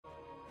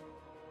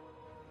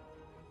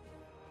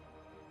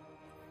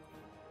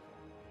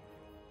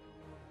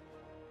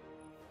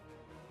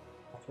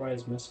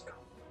Authorized missed call.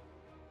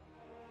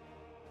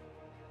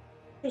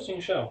 Interesting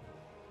show.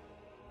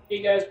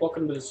 Hey guys,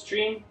 welcome to the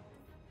stream.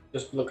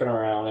 Just looking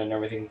around and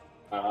everything,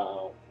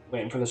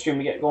 waiting for the stream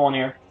to get going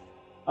here.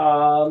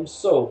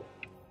 So,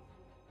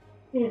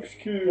 oh,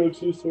 excuse me, I'm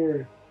so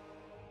sorry.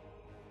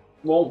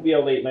 Won't be a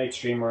late night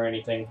stream or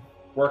anything.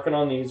 Working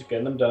on these,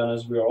 getting them done,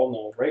 as we all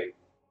know, right?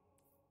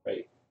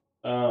 Right.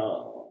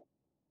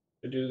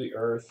 To do the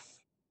Earth.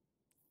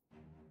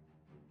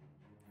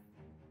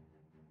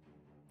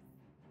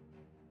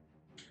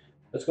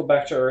 Let's go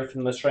back to Earth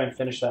and let's try and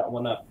finish that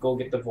one up. Go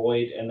get the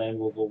Void, and then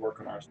we'll go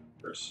work on our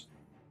servers.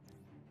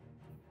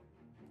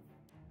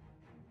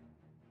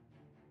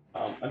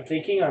 I'm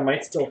thinking I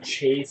might still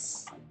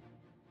chase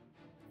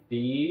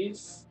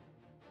these.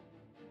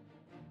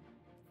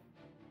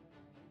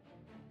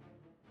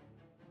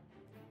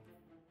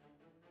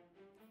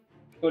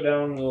 Go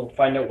down and we'll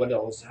find out what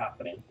else is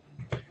happening.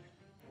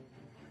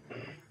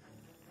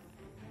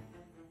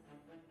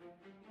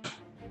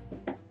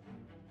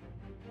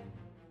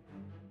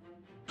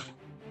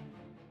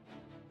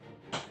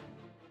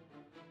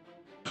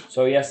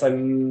 So yes,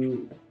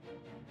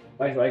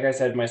 like I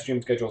said, my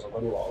stream schedule is a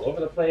little all over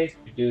the place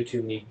due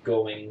to me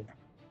going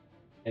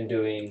and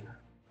doing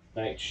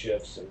night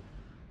shifts and,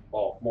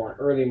 well, more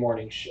early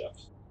morning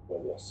shifts,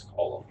 what we'll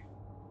call them.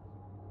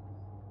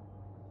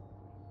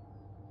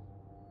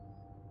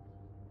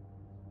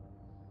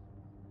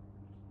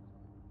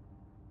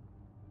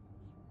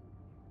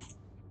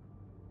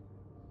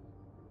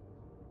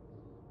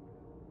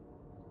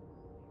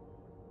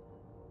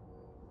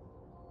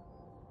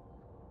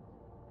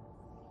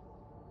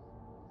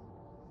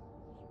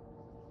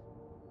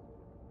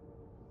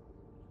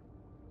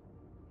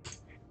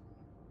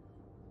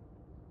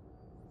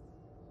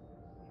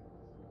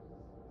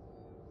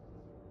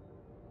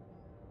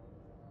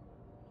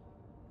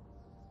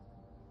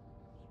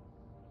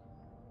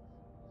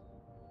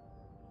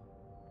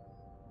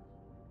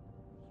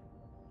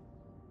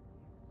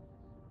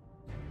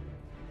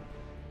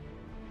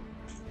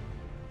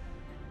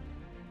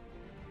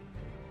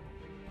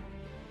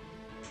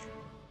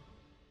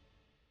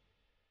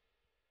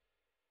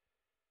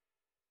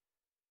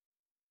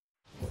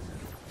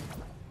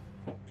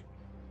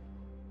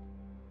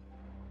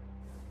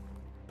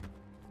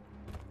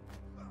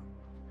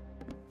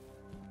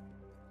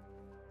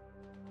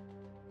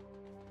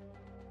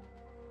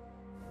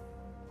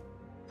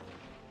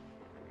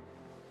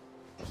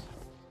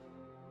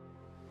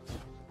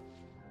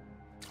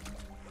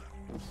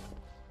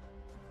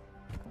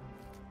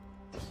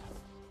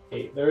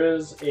 Okay, there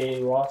is a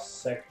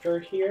lost sector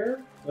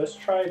here. Let's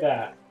try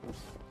that.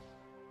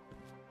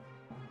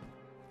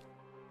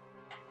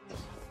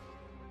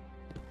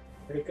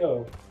 Where'd it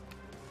go?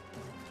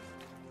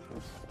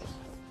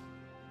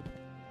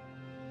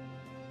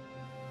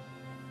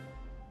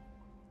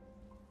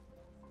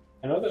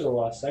 I know there's a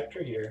lost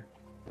sector here.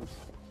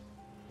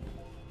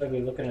 I'd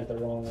be looking at the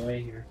wrong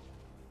way here.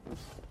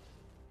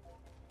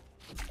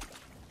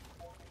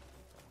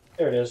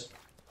 There it is.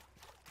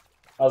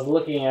 I was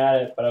looking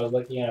at it, but I was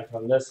looking at it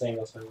from this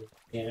angle, so I was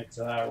looking at it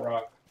to that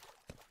rock.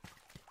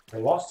 They're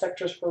lost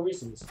sectors for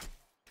reasons. What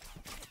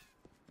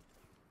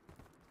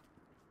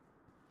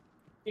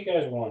do you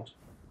guys want?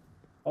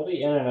 I'll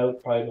be in and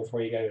out probably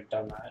before you guys are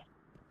done that.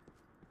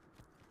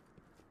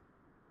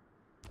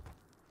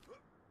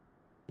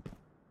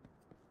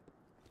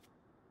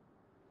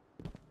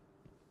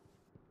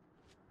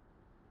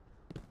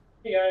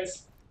 Hey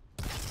guys.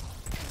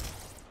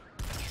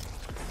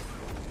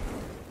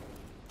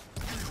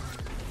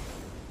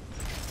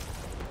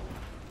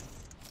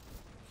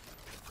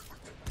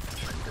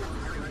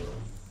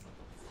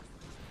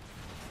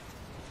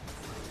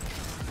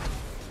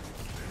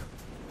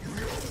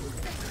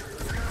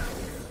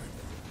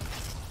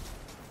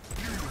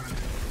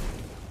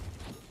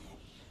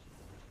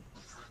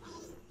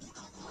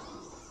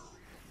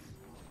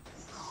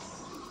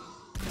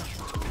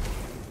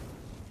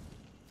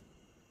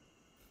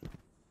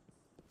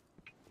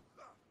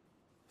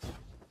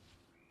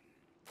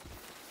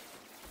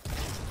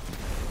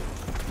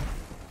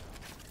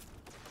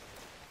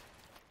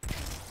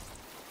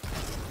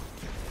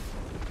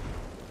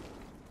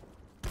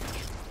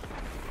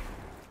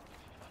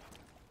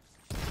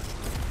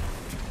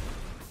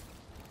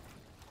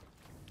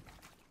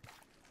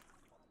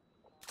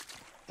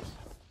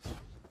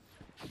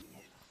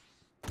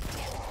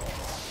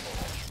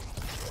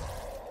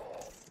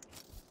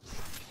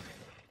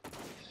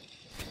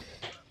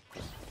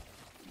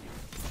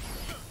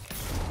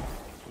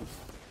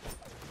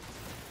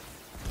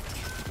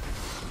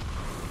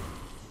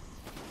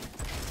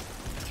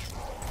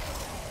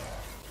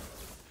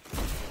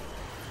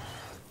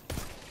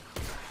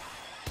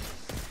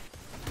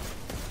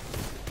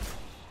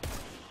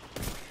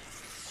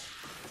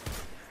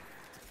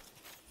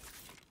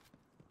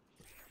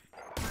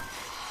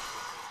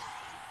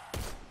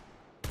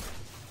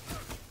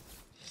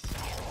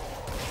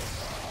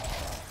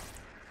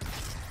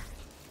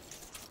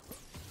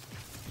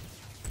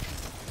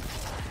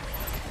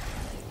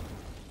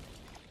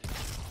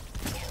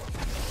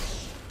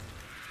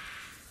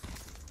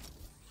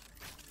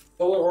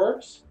 Solar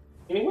orbs?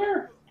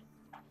 Anywhere?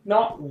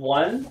 Not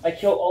one? I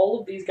kill all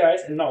of these guys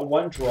and not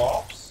one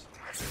drops?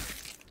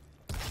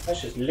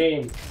 That's just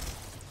lame.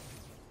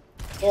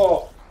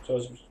 Oh! So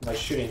it's my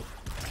shooting.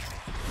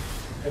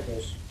 There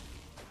goes.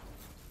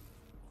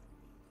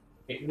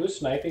 Hey, who's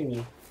sniping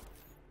me?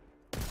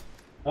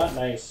 Not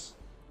nice.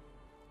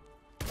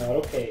 Not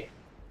okay.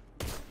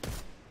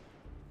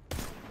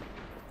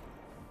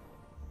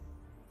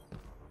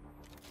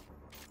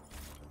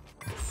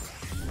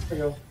 There we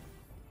go.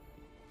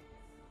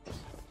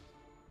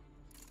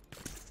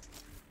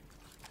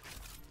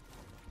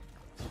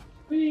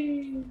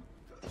 Whee!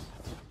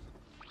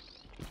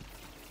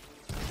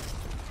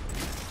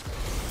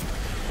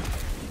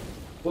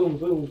 Boom,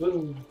 boom,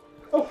 boom.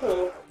 Oh,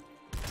 hello.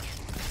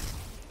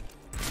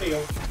 There you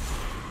go.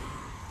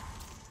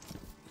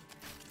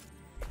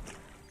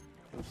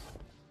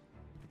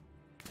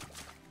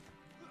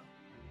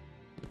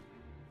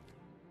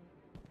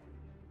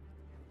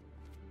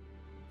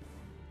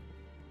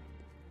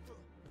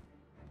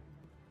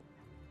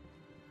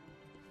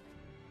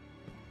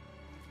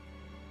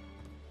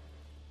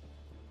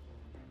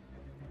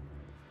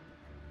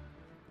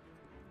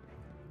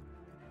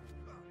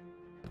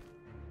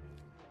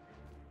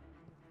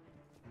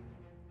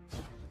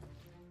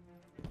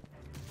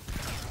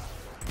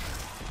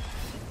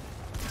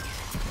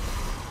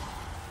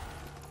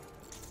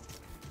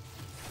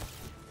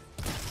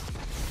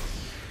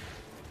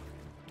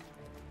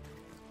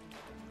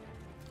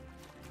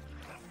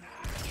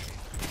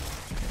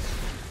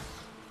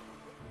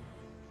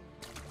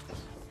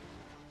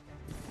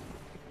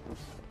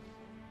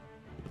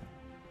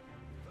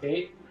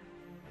 Okay.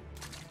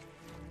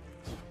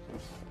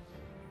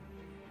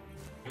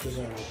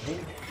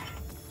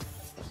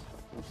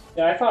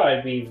 Yeah, I thought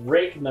I'd be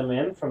raking them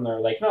in from their,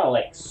 like, not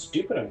like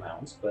stupid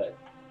amounts, but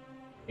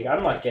like,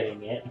 I'm not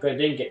getting it. I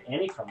didn't get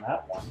any from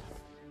that one.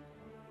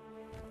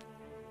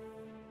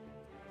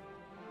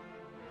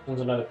 This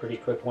one's another pretty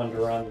quick one to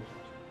run.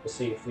 We'll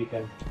see if we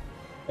can...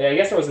 Like, I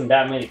guess there wasn't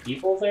that many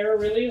people there,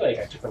 really. Like,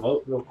 I took them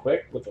out real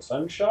quick with the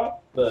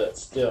sunshot, but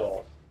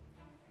still...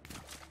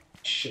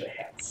 Should have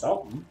had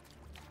something.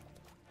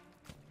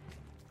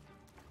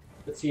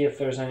 Let's see if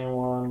there's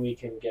anyone we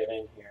can get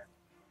in here.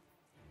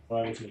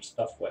 Run some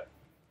stuff with.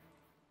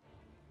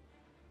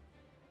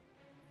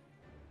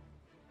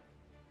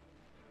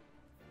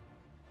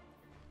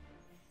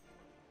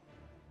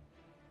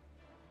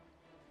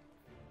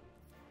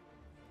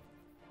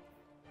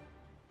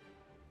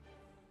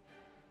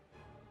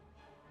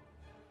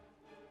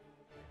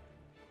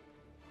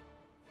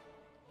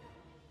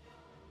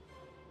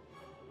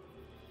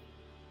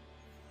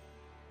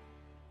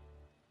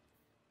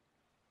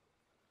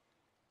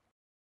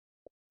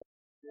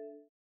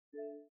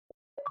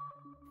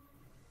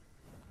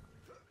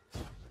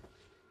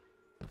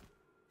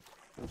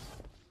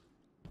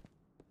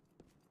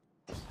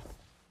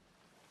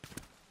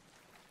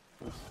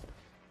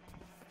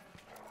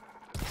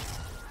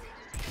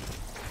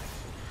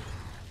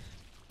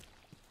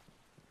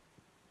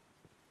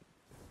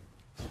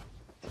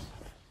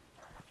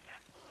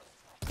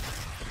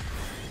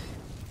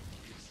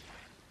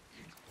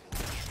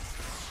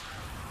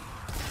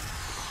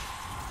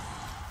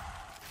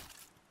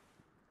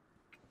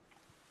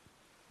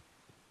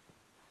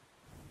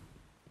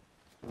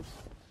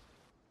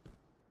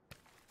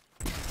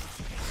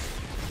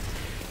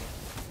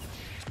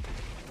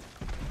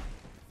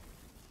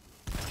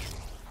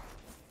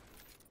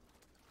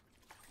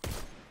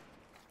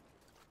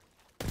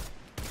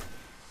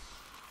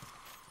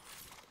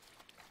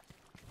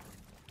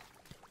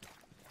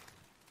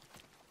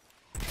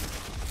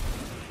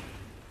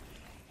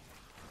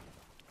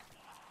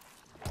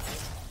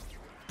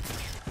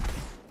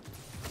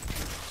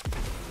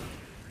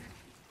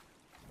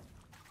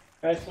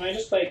 Guys, can I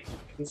just, like,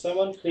 can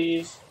someone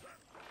please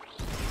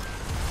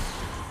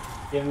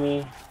give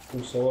me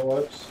some solar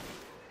orbs?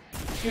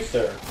 You,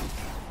 sir.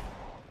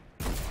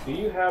 Do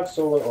you have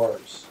solar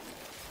orbs?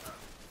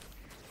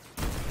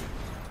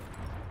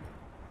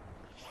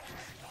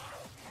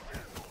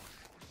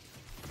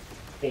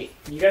 Hey,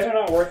 you guys are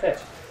not worth it.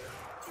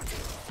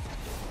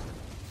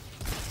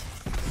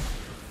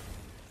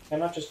 Why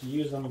not just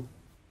use them?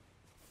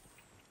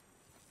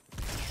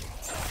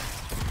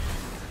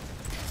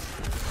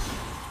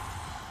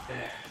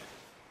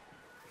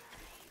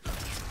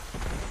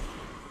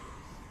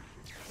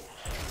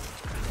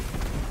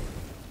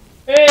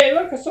 Hey,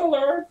 look, a solar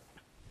orb!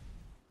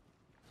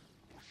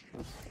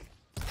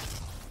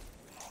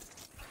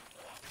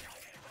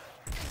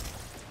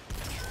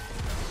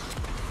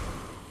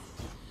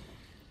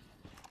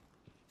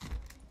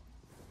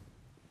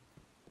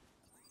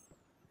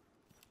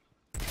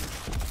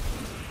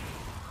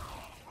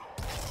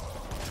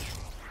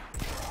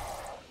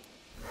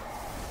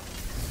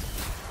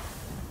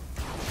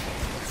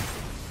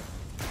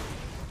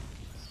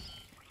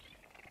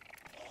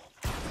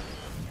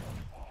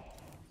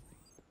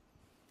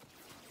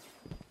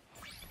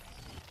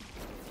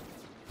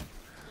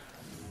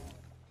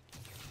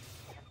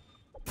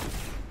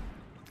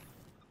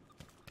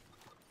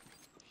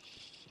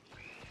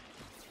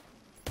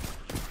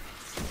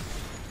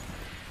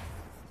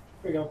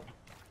 we go.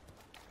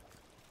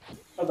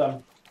 Well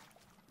done.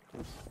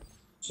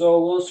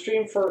 So we'll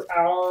stream for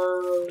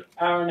hour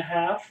and a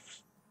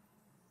half.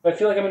 But I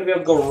feel like I'm going to be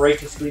able to go right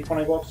to sleep when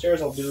I go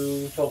upstairs. I'll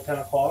do till 10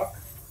 o'clock.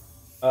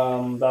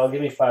 That'll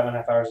give me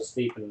 5.5 hours of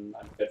sleep, and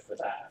I'm good for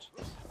that.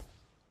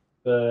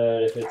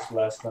 But if it's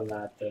less than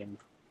that, then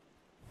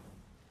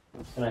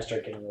I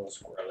start getting a little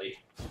squirrely.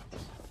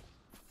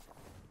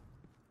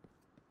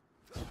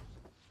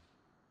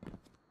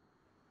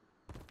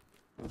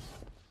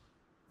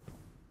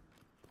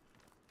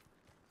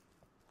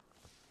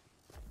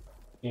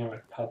 You know, my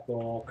pup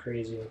going all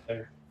crazy out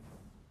there.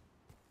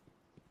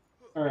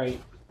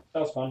 Alright, that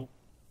was fun.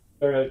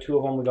 There are 2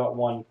 of them, we got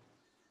 1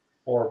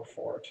 orb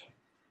for it.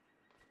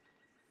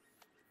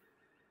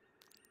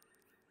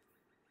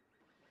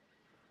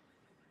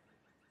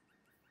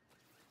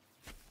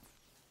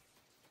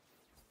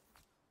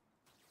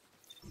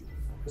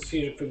 Let's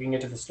see if we can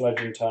get to the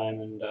sledge in time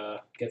and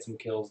get some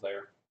kills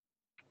there.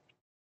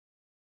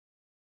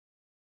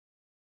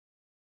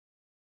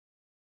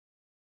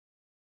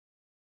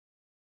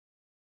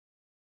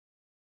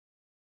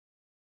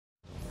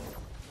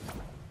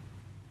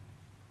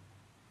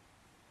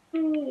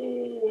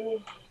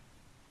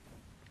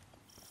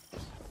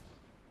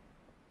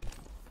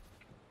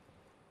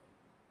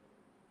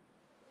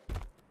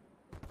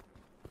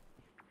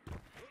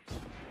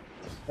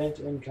 Vent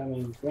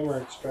incoming, glimmer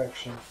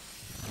extraction.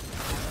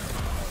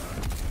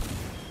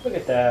 Look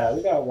at that,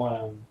 we got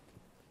 1.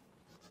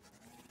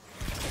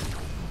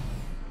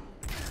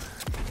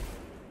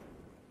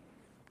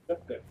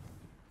 That's good.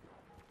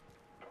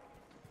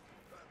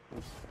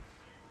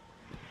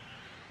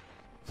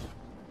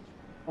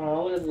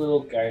 Oh, look at the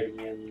little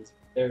guardians.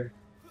 They're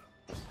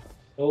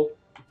so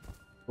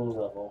low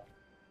level.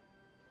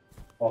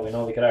 Well, we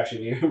know they could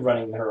actually be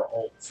running their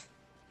ults.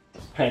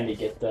 Trying to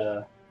get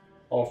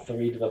all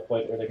 3 to the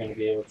point where they're going to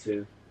be able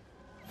to.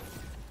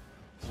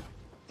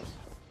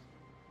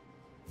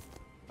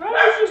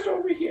 I was just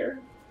over here.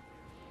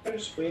 I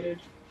just waited.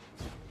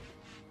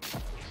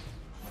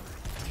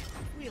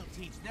 We'll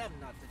teach them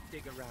not to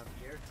dig around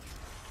here.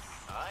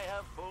 I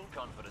have full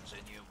confidence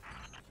in you.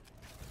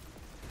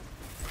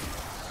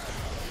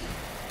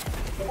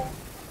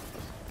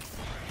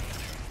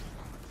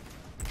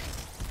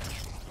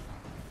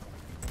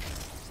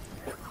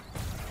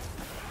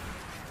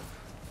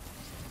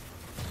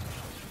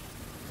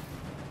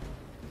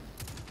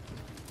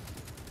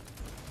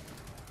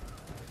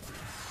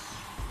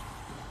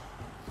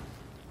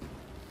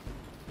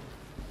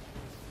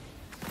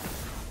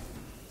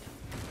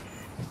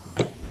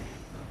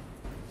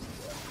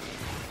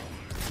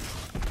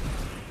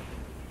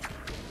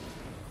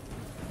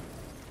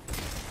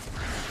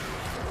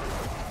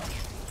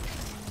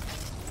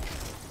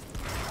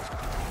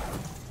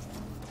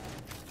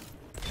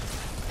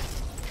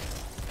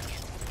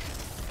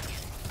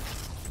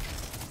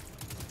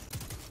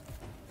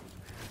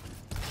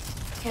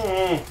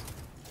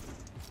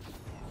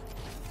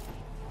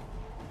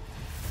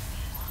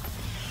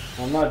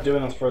 I'm not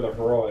doing this for the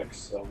heroics,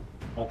 so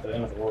not the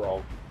end of the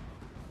world.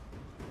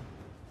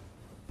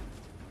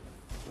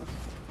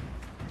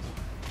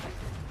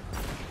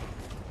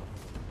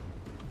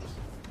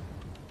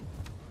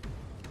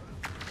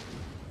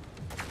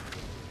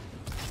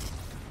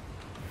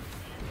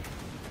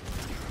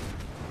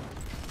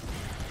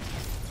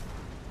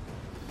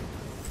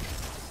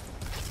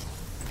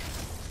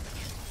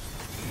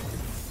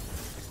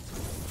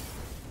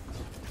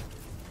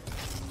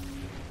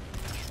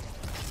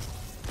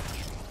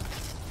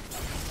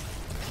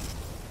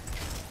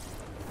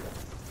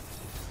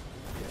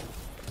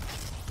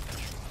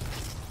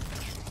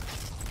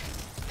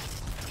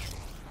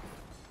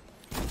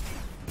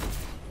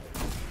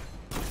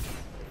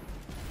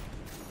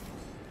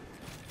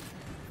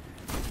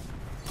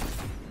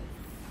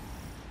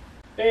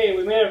 Hey,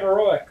 we made a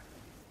heroic.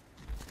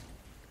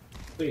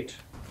 Sweet.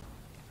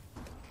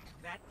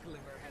 That glimmer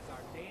has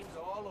our names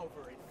all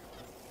over it.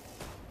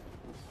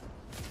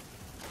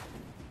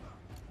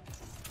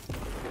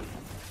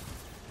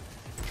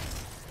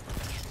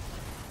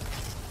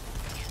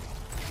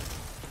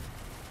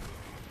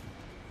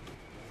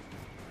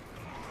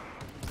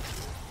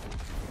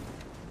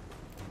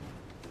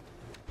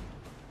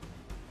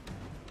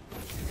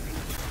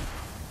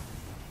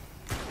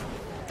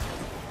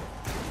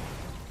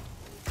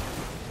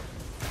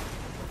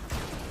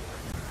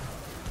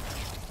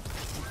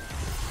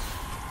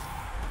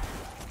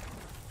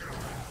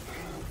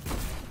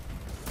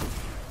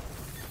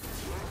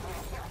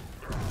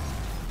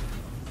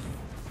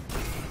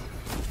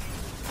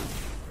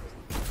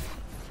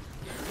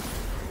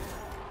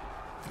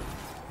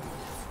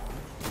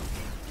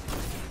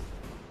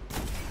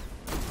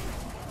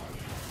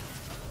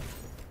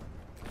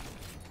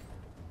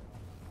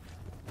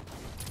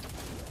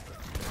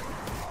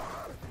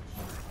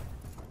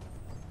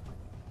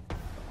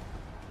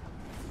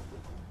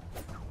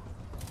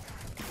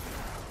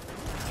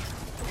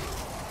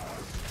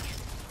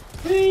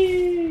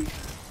 Whee!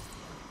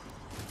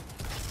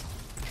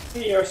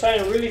 Hey, you're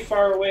signing really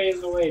far away,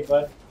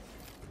 but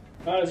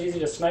not as easy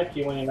to snipe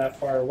you when you're that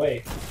far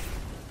away.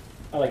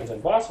 Not like it's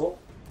impossible.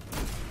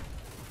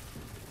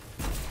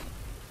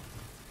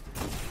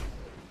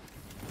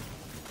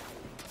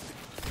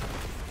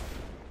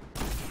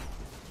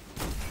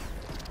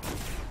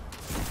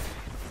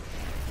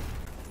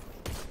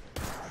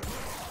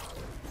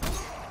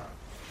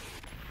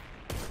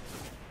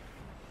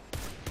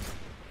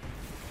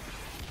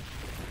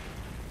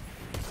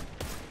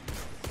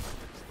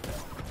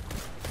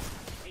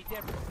 Hey,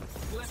 Deborah,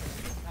 you have to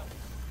help.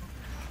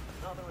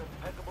 Another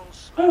impeccable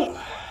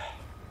smash.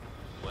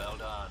 Well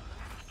done.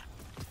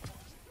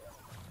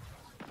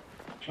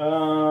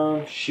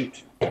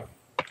 Shoot.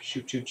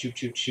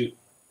 Shoot.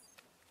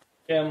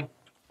 Jim,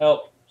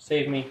 help.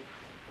 Save me.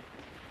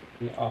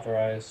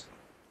 Authorize.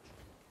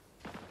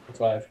 It's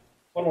live.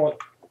 One more.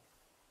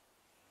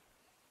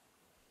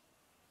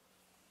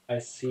 I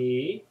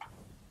see.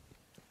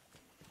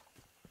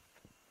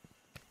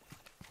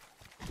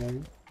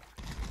 Okay.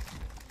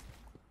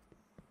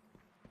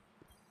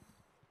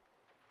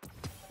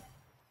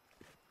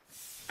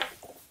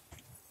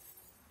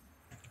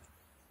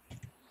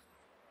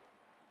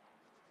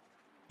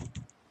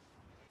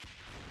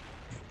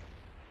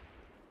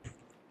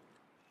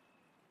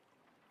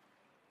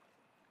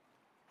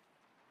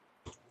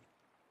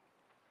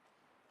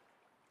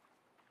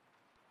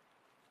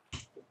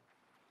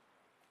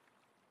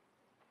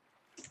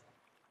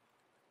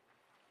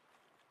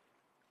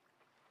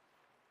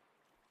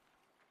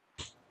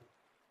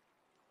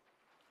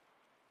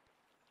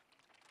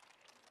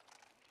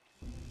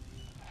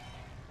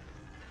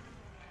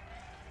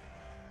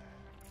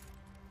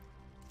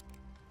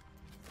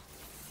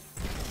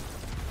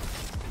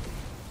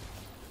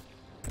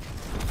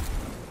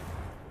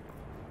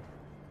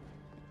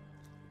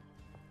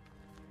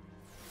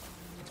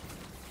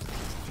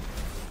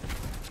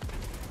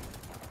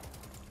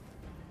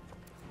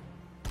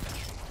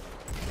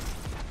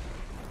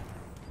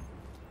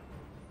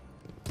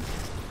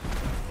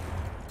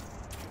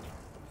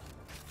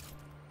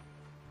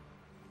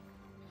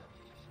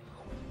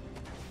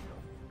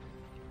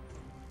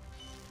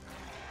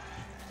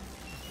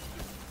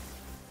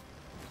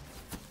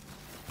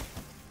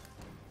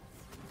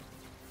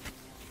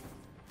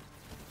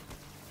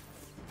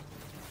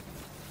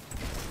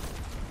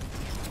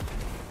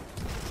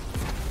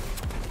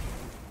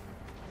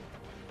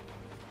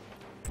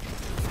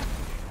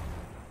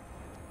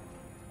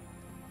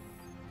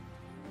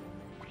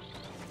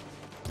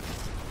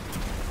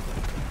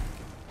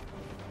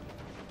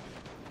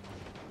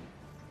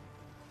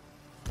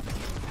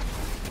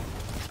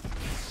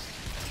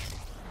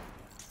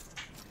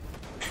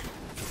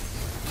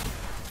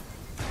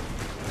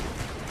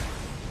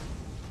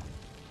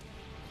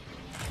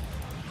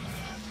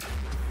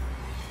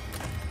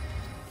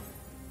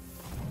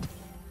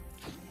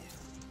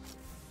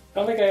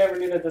 I don't think I ever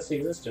knew that this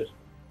existed.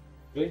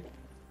 Really?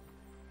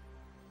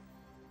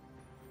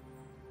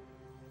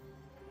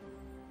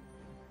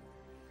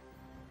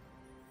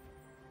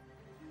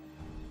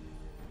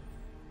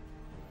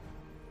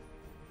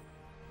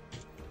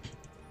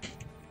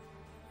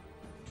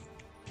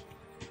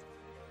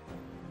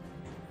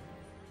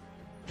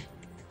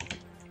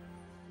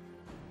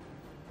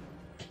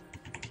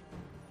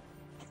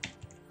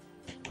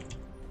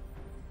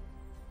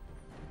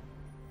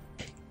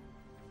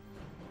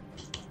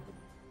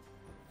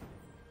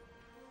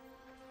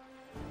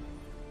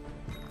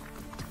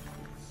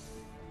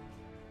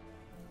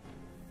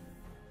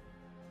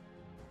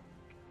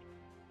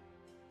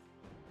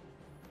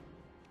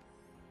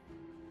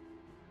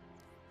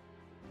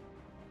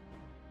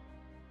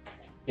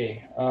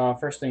 Okay,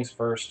 first things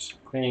first,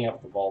 cleaning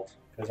up the vault,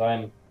 because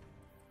I'm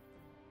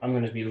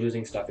going to be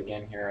losing stuff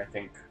again here, I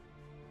think.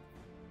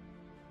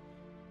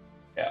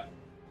 Yeah.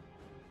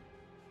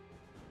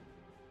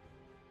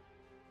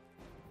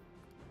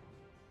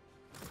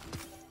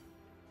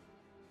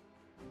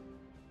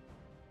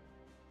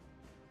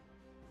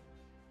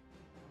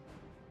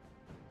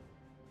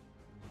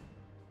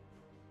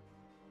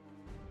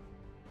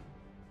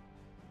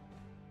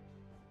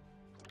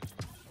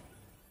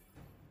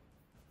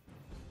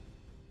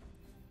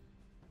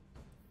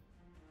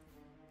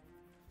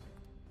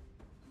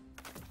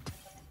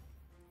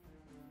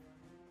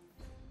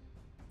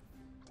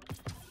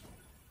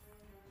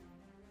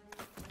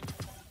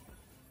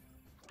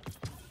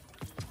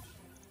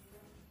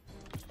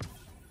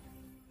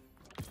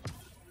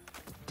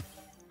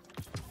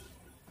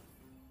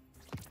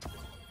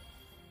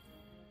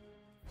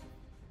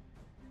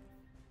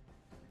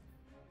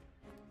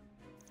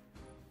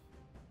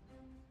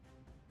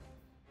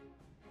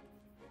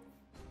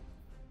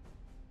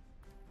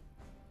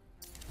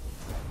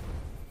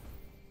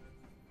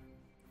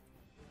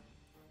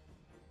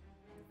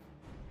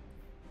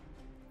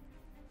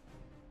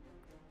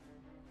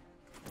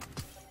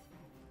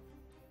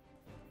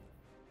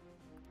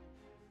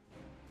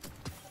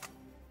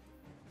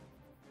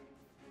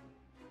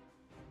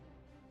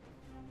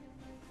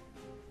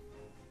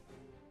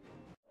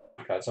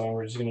 Got someone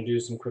we're just going to do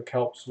some quick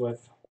helps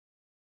with.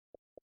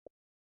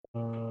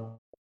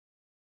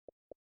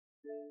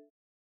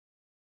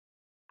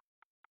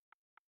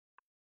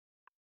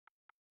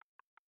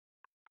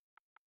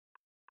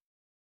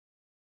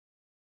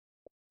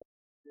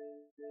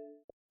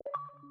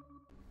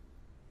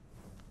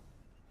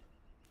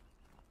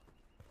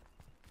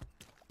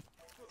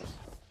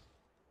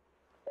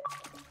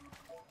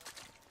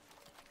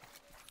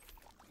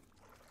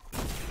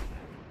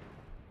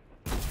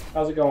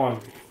 How's it going?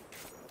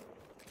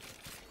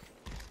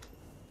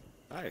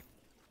 Hi.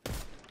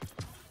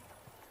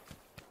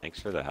 Thanks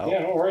for the help.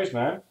 Yeah, no worries,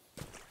 man.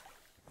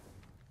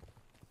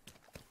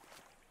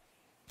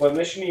 What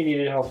mission you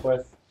needed help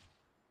with?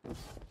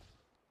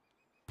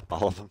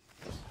 All of them.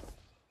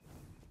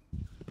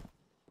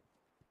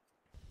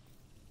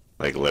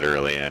 Like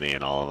literally any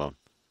and all of them.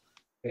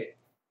 Wait.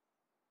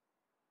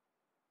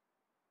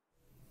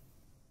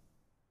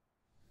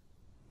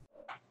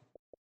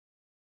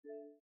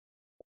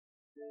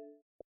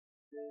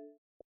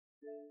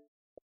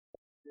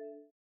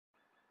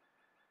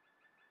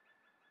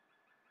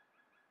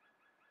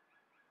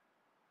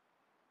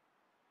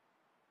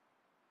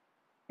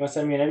 You want to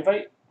send me an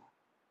invite?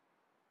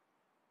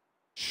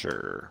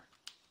 Sure.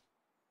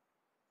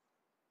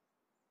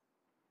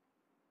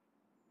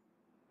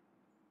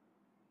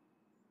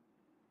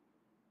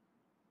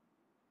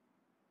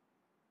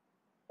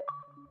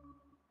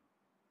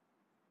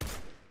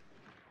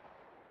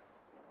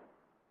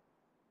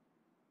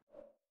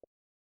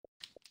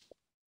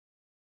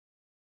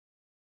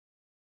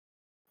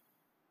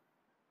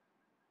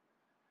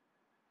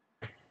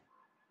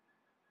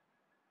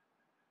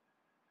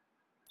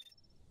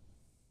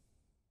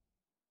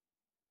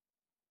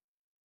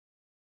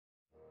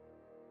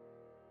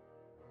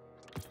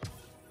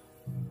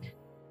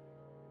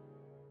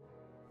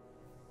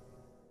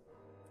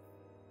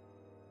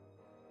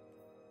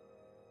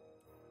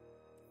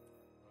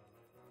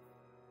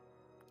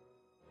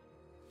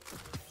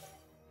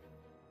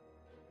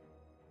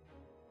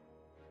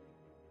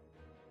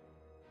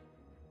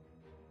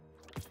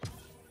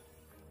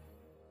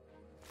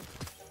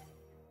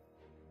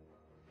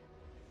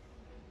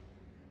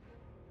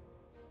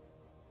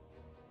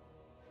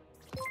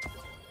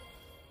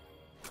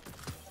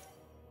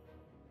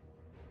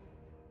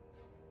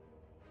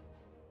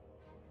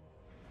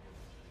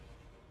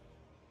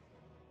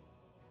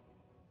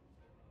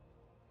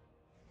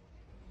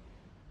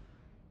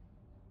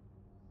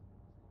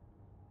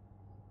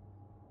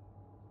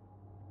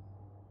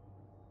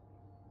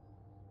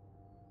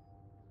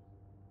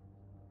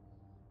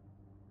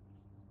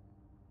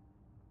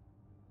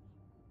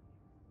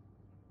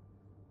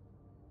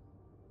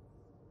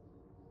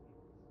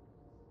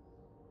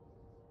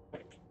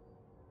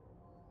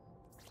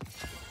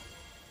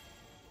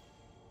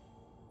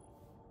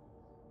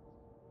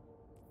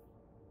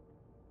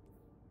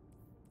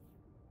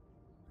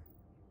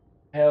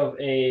 I have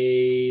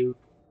a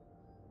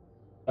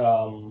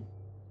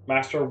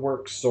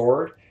masterwork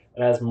sword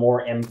that has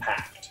more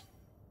impact.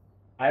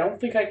 I don't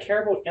think I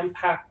care about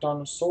impact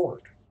on a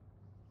sword.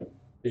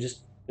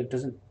 It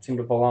doesn't seem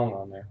to belong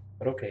on there.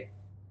 But okay.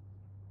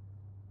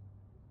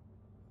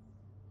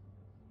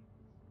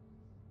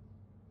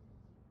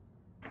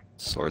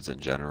 Swords in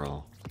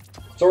general.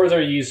 Swords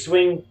are you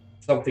swing,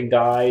 something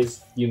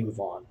dies, you move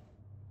on.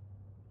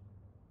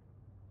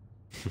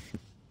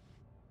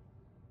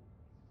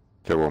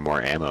 If there were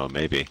more ammo,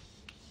 maybe.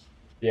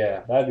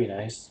 Yeah, that'd be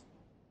nice.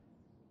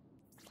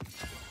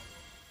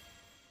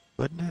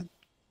 Wouldn't it?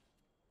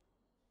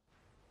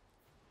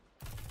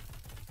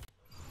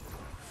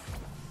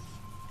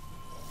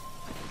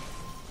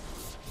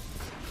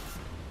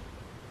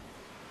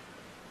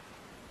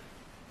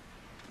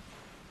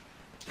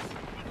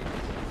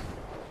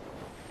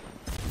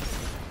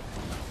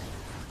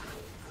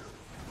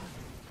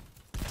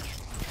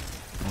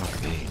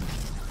 Fuck me.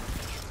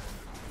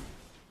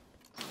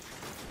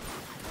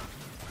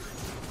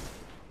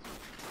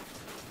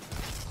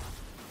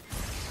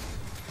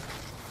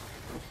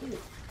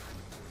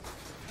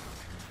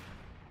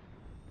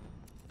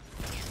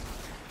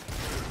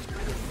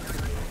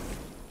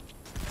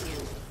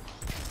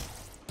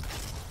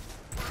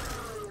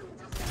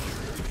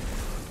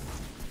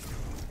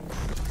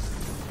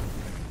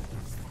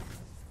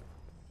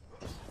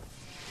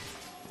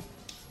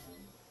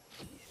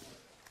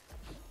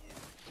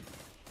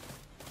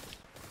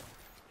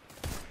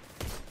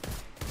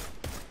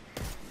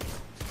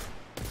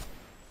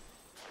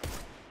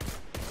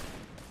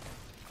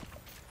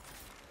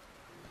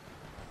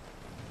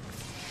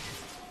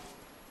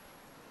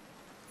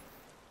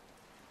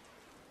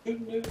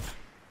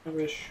 I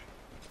wish.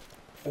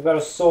 I've got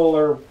a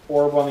solar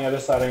orb on the other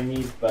side I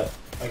need, but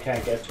I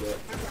can't get to it.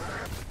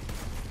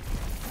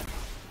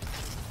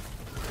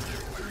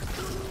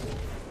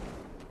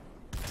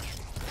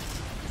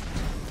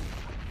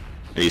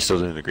 Are you still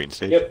doing the green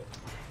stage? Yep.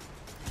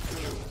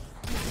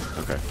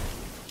 Okay.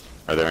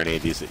 Are there any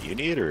of these that you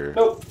need, or?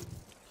 Nope.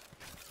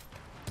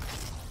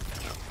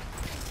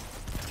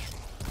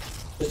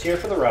 Just here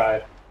for the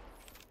ride.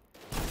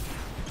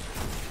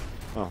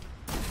 Oh.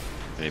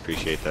 I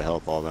appreciate the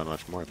help all that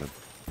much more then.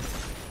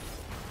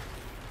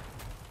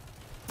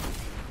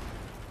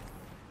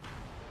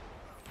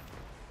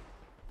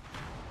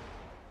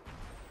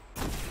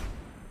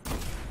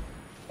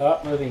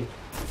 Stop moving.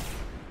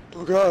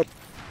 Oh god!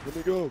 Let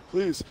me go,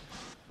 please.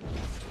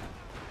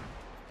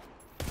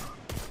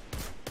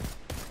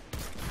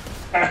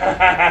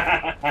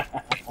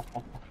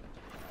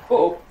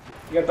 Uh-oh,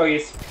 you got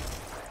doggies.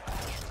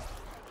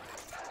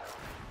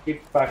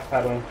 Keep back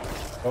paddling.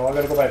 Oh, I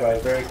gotta go bye-bye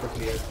very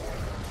quickly.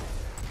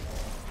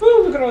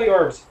 Woo, look at all the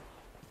orbs.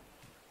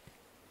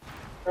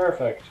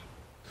 Perfect.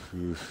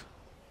 Oof.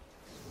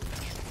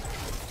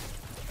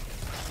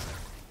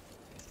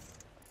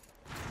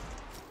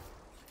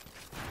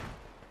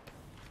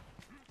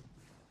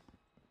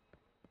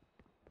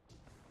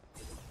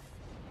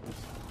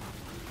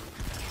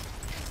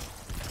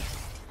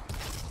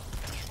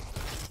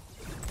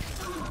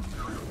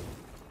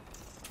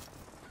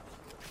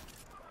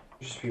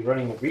 Just be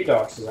running the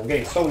redoxes. I'm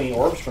getting so many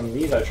orbs from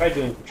these. I tried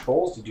doing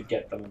patrols to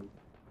get them and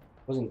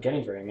wasn't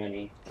getting very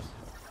many.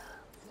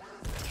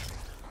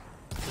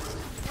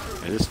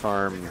 I just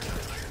farmed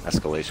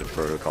escalation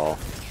protocol.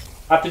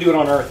 I have to do it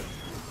on Earth.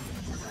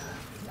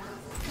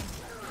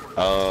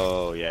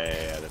 Oh,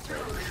 yeah, that's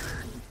right.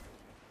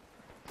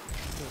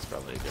 That's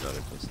probably a good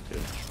other place to do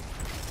it.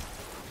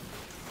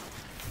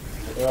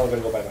 They're all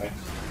gonna go bye-bye.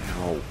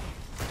 No.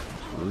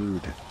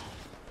 Rude.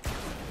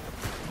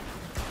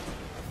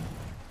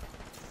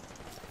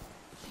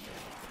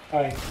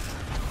 Hi.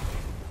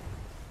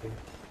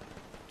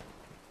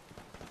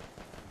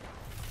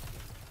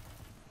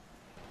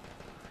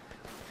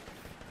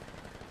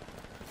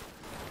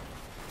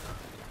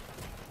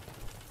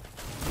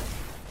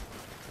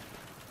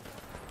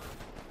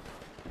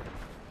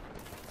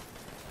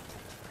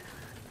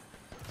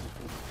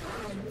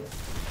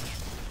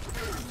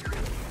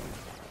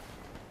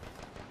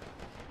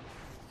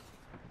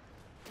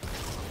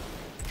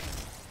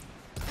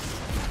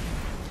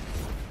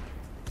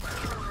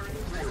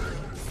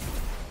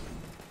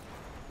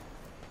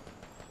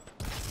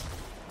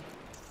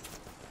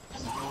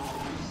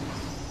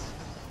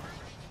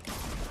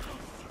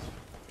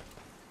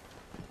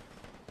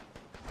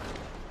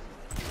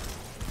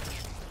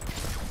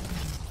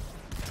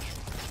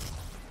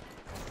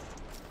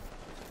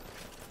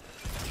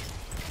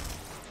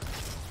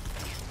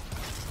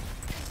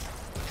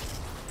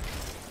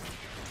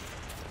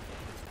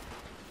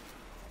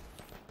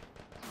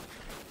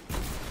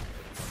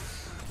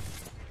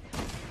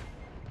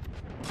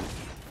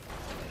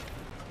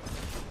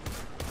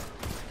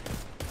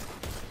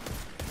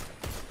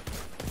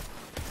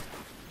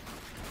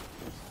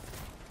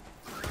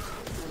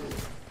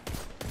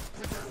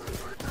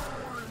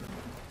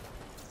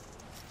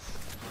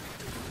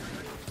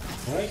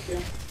 Thank you.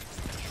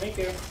 Thank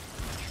you.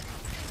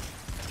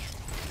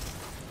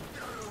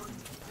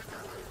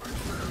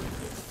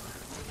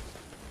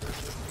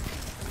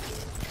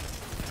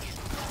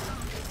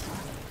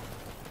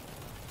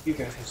 You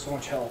guys have so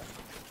much health.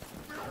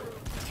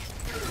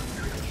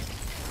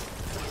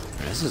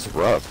 This is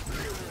rough.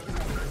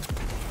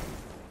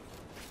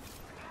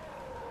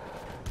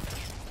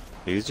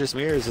 Is just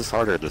me, or is this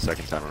harder the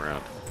second time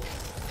around?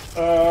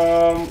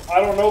 I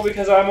don't know,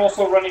 because I'm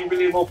also running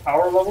really low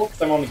power level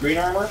because I'm on the green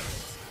armor.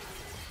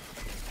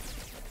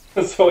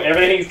 So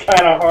everything's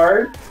kind of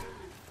hard.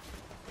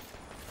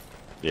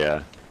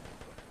 Yeah.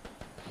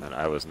 And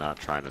I was not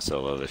trying to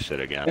solo this shit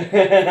again.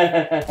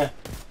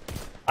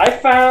 I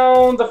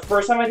found the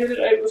first time I did it,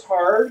 it was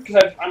hard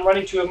because I'm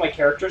running two of my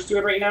characters to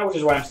it right now, which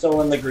is why I'm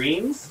still in the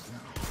greens.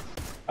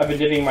 I've been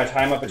divvying my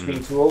time up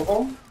between two of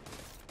them.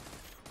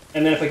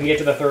 And then if I can get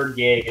to the third,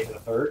 yay, get to the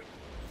third.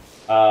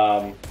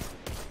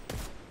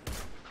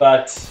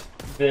 But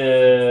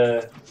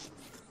the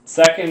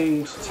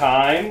second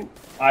time,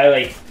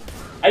 I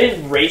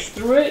didn't race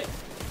through it,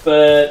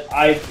 but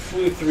I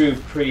flew through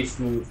pretty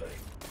smoothly.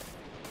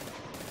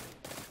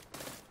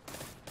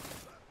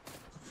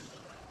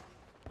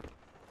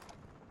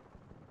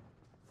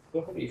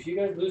 If you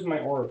guys lose my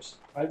orbs,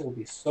 I will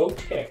be so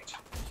ticked.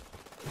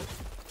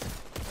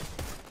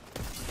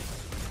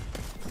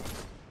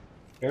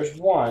 There's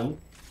one.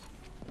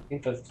 I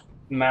think the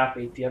map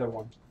ate the other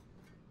one.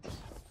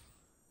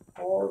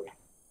 Orb.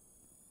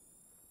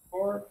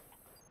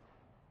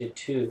 Did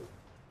two.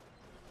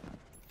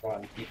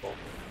 Rotten people.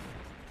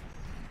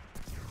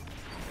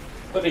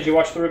 So did you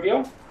watch the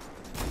reveal?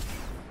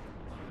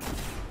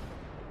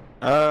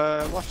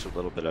 I watched a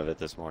little bit of it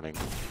this morning.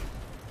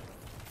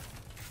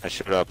 I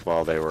showed up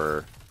while they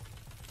were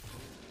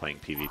playing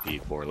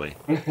PvP poorly.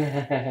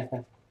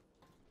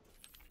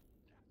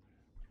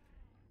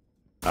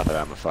 Not that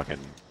I'm a fucking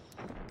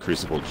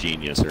Crucible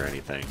genius or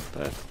anything,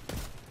 but...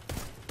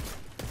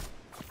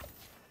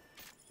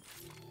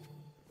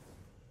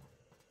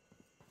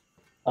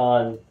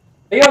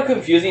 Think how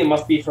confusing it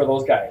must be for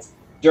those guys.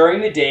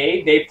 During the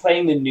day, they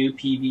playing the new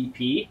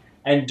PvP,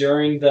 and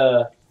during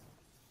the...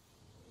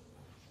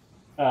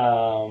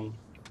 oh,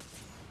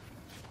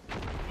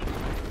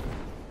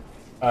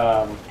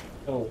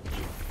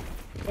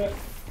 yeah,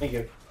 thank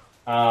you.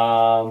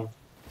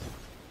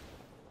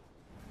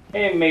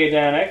 Hey,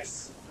 Megadan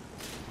X.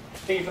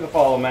 Thank you for the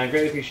follow, man.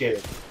 Greatly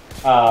appreciated.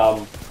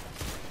 Yeah,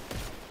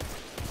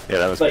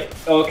 that was like,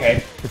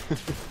 okay.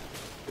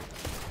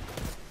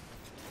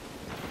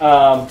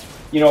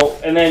 You know,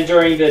 and then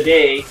during the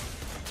day,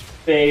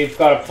 they've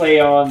got to play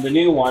on the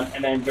new one,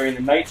 and then during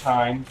the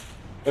nighttime,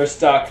 they're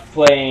stuck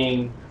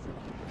playing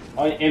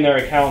in their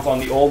accounts on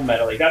the old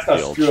meta. Like, that's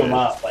gotta screw them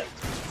up, like,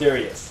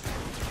 serious.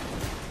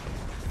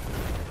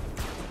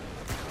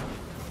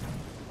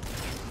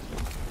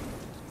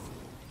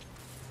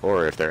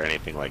 Or if they're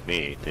anything like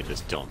me, they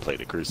just don't play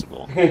the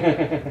Crucible.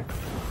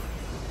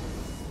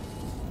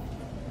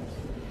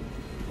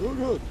 Oh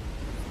god.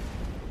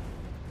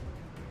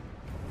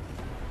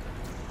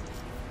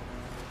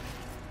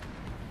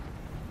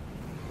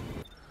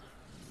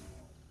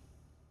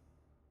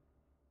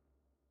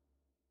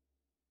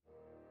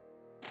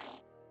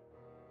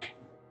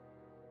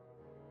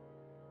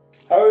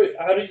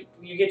 How do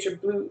you get your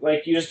blue?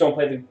 Like, you just don't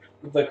play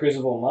the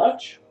Crucible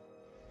much?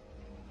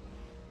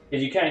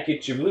 Because you can't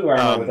get your blue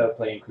armor without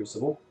playing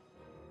Crucible.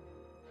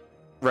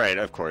 Right,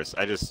 of course.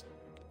 I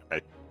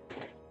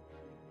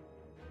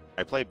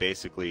play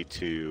basically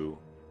to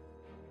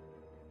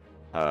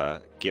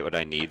get what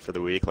I need for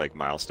the week, like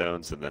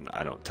milestones, and then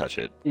I don't touch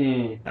it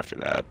after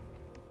that.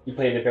 You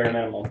play the bare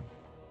minimum.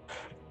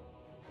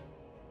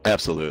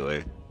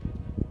 Absolutely.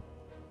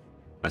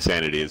 My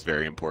sanity is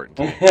very important.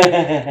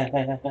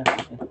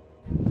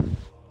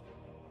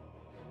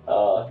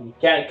 You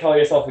can't call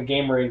yourself a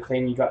gamer and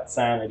claim you got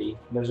sanity.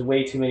 There's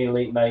way too many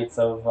late nights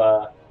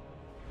of...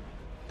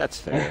 That's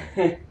fair.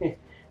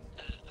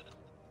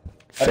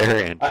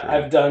 Fair and true.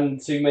 I've done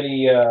too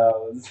many...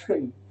 what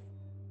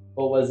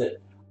was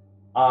it?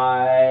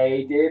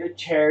 I did a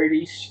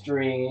charity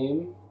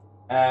stream,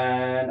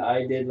 and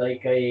I did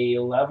like a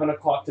 11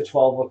 o'clock to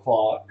 12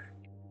 o'clock.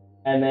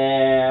 And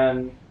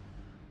then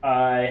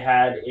I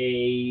had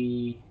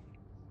a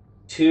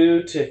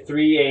 2 to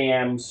 3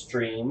 a.m.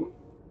 stream,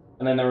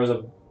 and then there was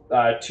a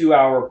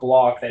 2-hour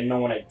block that no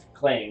one had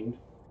claimed.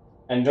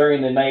 And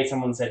during the night,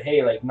 someone said,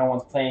 "Hey, like, no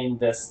one's playing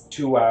this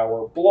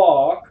 2-hour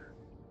block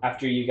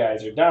after you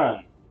guys are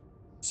done."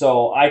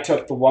 So I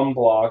took the one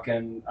block,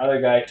 and other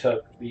guy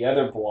took the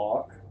other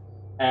block.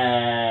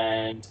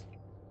 And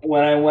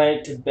when I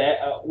went to bed,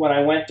 when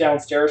I went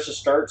downstairs to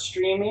start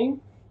streaming,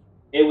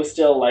 it was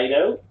still light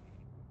out.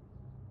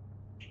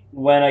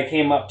 When I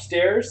came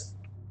upstairs,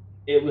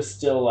 it was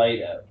still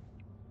light out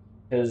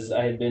because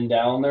I had been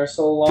down there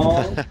so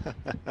long.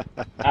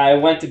 I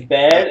went to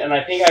bed, and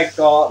I think I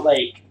got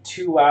like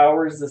 2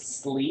 hours of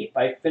sleep.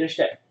 I finished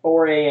at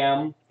 4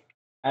 a.m.,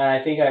 and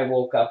I think I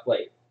woke up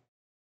like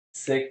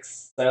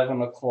 6,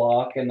 7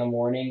 o'clock in the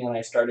morning, and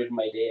I started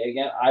my day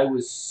again. I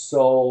was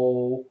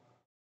so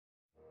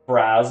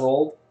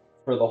frazzled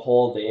for the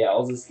whole day. I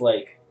was just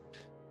like,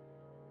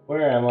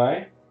 where am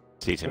I?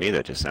 See, to me,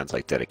 that just sounds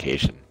like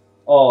dedication.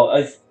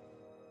 Oh,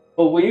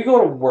 but when you go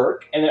to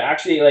work, and they're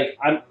actually, like,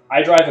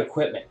 I drive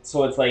equipment,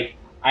 so it's like,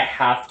 I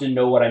have to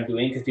know what I'm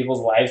doing, because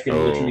people's lives can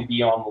literally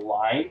be on the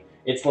line.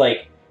 It's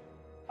like,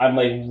 I'm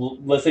like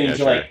listening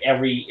to like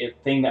every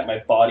thing that my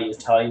body is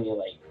telling me,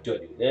 like, do I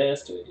do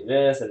this? Do I do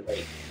this? And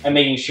like, I'm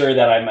making sure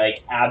that I'm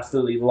like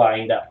absolutely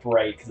lined up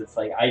right, because it's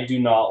like, I do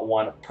not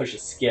want to push a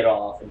skid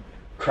off and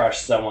crush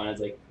someone.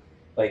 It's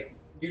like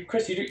you,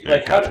 Chris, you do,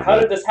 like, how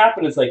did this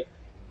happen? It's like,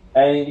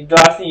 and the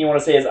last thing you want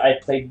to say is, I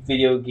played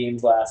video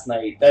games last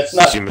night. That's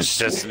not. I played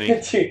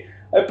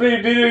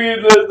video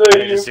games last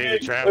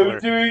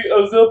night. I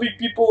was helping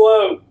people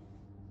out.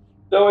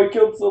 Now I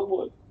killed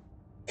someone.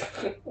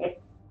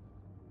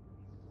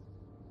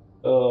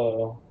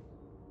 Oh.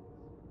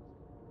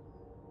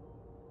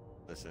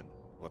 Listen,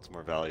 what's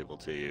more valuable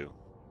to you?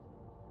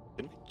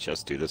 Didn't we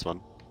just do this one?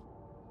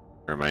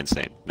 Or am I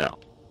insane? No.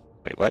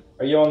 Wait, what?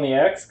 Are you on the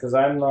X? Because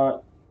I'm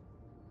not.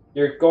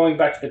 You're going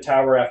back to the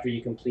tower after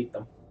you complete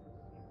them.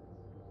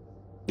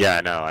 Yeah,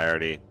 I know. I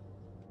already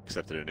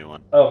accepted a new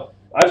one. Oh,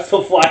 I'm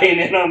still flying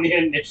in on the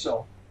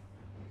initial.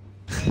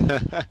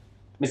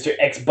 Mr.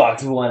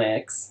 Xbox One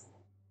X.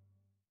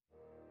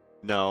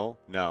 No.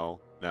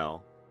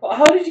 Well,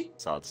 how did you...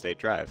 Solid state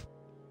drive.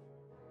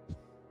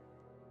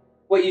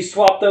 What, you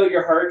swapped out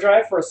your hard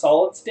drive for a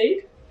solid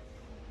state?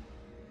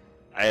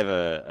 I have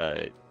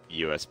a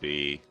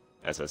USB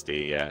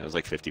SSD, yeah. It was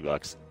like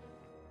 $50.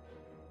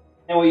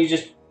 And what,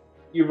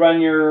 you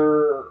run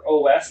your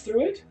OS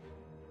through it?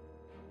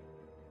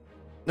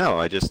 No,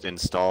 I just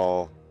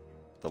install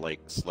the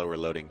like slower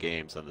loading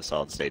games on the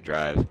solid state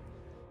drive.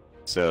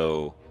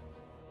 So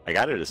I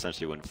got it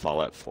essentially when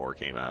Fallout 4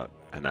 came out,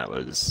 and that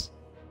was,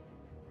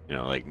 you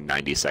know, like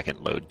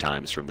 90-second load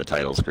times from the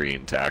title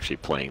screen to actually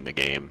playing the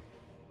game.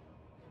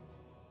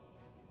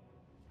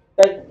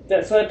 So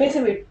that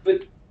basically,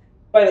 but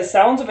by the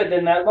sounds of it,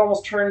 then that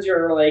almost turns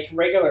your like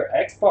regular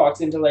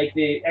Xbox into like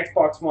the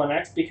Xbox One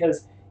X,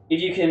 because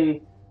if you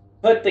can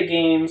put the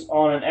games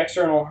on an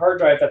external hard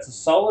drive that's a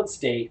solid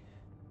state,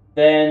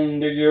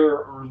 then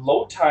your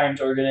load times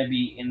are going to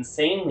be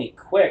insanely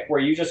quick, where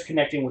you're just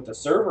connecting with the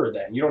server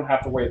then. You don't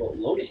have to worry about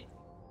loading.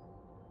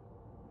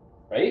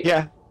 Right?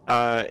 Yeah.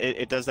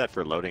 It does that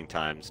for loading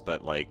times,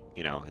 but like,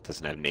 you know, it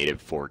doesn't have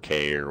native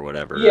 4K or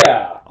whatever.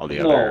 Yeah. All the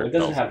other it doesn't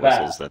bells have and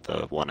whistles that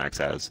the One X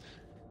has.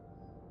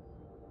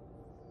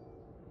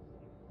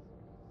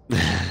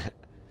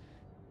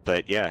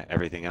 But yeah,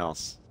 everything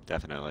else,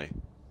 definitely.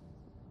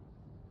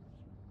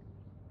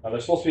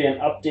 There's supposed to be an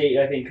update,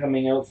 I think,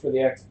 coming out for the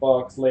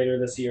Xbox later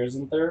this year,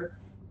 isn't there?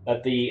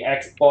 That the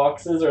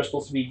Xboxes are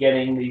supposed to be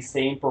getting the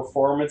same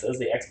performance as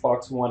the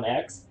Xbox One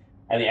X,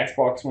 and the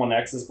Xbox One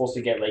X is supposed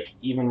to get like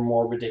even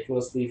more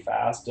ridiculously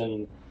fast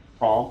and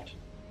prompt.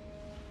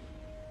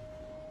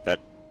 That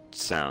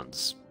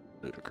sounds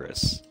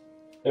ludicrous.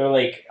 They're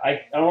like,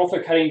 I don't know if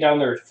they're cutting down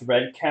their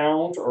thread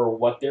count or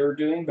what they were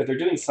doing, but they're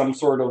doing some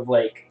sort of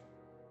like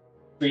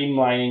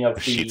streamlining of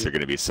The sheets are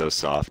going to be so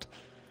soft.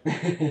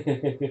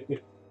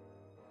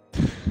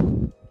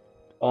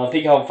 Well,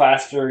 think how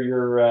faster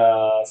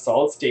your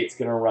solid state's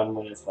gonna run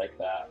when it's like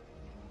that.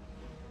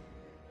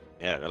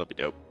 Yeah, that'll be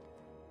dope.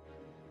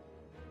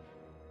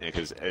 Yeah,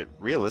 because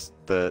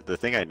the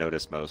thing I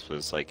noticed most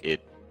was like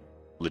it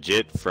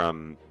legit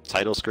from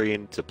title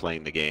screen to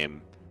playing the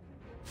game.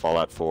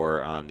 Fallout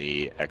 4 on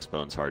the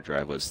Xbone's hard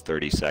drive was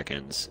 30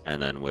 seconds, and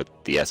then with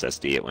the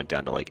SSD it went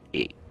down to like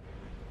 8.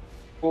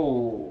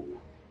 Oh,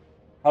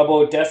 how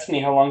about Destiny?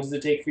 How long does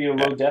it take for you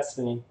to load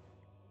Destiny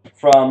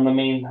from the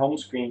main home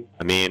screen?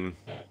 I mean,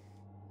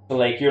 So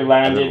like you're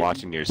landed, I've been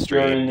watching your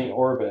stream. you're in the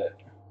orbit.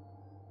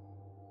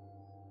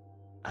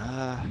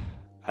 I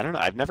don't know.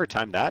 I've never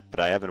timed that, but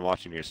I have been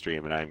watching your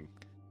stream, and I'm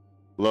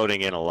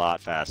loading in a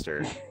lot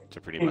faster to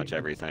pretty much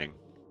everything.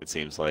 It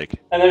seems like.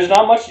 And there's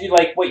not much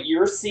like what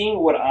you're seeing.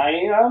 What I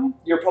am,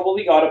 you're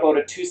probably got about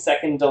a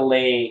 2-second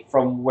delay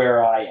from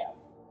where I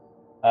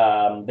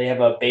am. They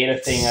have a beta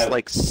thing. It's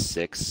like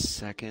 6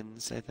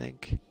 seconds, I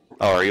think.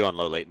 Oh, are you on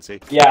low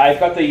latency? Yeah, I've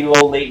got the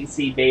low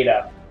latency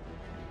beta.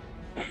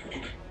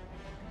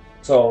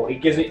 So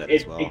it gives me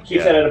it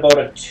keeps it at about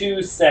a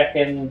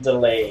 2-second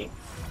delay.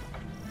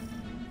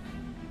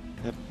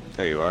 Yep,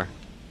 there you are.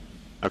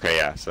 Okay,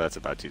 yeah, so that's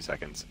about 2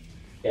 seconds.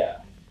 Yeah.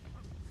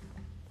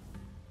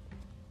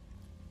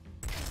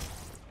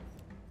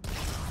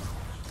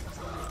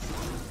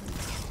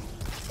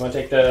 You want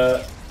to take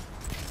the...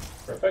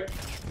 Perfect.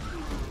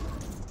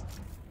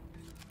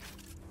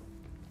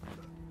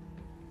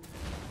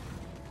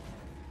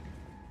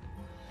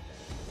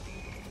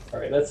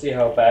 Alright, let's see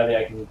how badly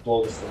I can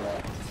blow this thing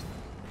up.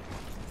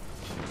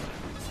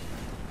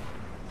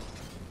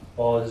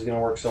 Oh, this is going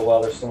to work so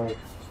well. There's so many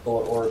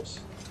bullet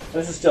orbs.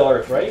 This is still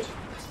Earth, right?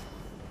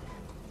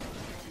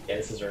 Yeah,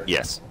 this is Earth.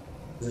 Yes.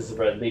 This is the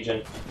Red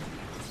Legion.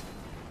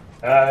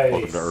 Nice.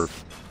 Welcome to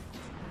Earth.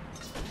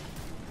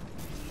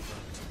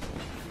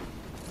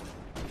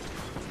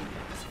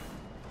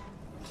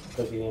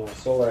 Looking in my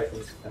solar, I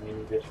think I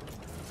mean good.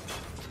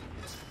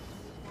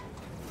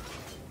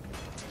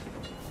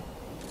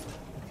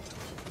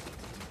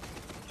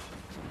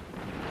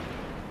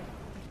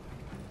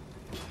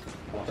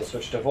 I'll have to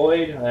switch to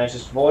Void, and then it's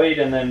just Void,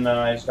 and then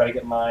I just gotta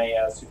get my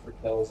super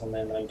kills, and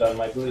then I'm done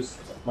my blue.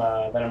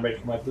 Then I'm ready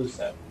for my blue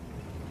set.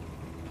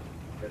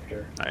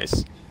 Character.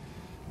 Nice.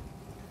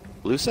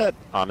 Blue set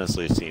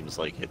honestly seems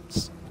like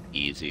it's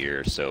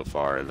easier so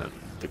far than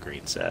the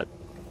green set.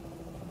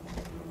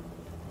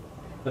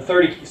 The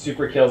 30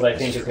 super kills, I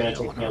think, is going to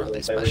take me a little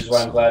bit, which is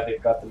why I'm glad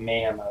they've got the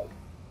mayhem out.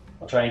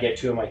 I'll try and get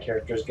 2 of my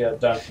characters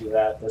done through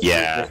that.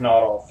 Yeah. If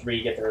not, all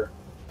 3 get their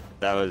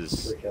That was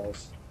super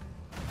kills.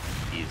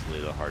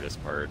 easily the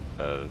hardest part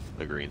of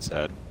the green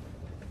set.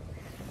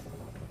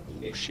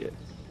 Oh shit.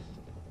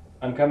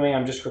 I'm coming.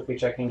 I'm just quickly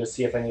checking to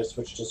see if I need to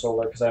switch to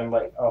solar, because I'm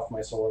like off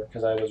my solar,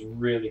 because I was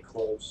really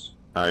close.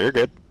 Oh, you're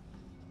good.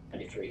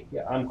 93.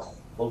 Yeah, I'm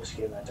close to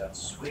getting that done.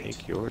 Sweet.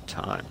 Take your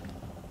time.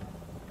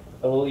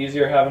 A little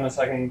easier having a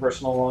second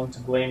person along to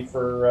blame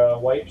for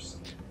wipes.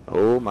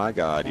 Oh my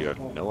god, you have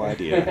no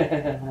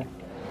idea.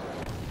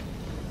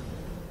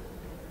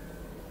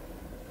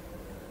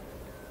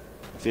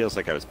 Feels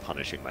like I was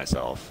punishing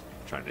myself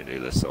trying to do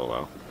this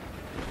solo.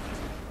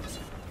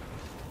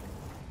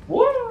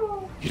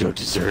 Whoa! You don't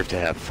deserve to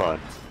have fun.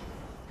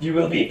 You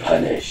will be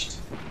punished.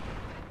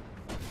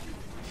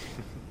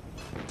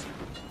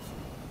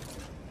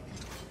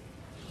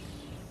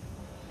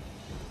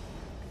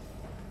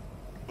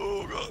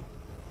 Oh god.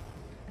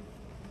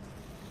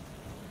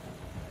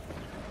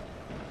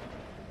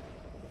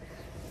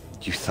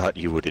 You thought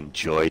you would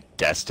enjoy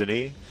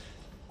Destiny?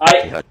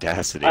 The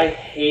audacity. I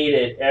hate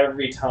it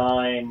every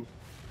time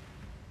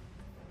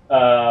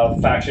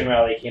Faction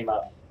Rally came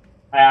up.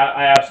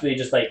 I absolutely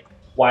just like,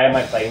 why am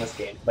I playing this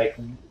game? Like,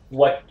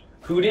 what?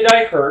 Who did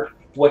I hurt?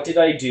 What did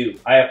I do?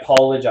 I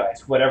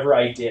apologize. Whatever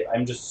I did,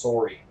 I'm just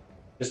sorry.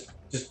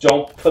 Just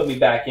don't put me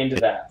back into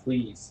that,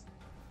 please.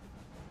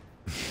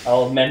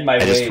 I'll amend my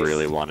ways. I just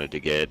really wanted to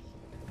get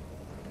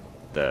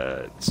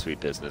the Sweet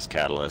Business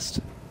Catalyst.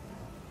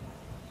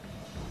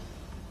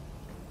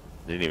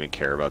 Didn't even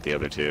care about the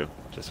other two.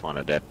 Just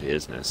wanted that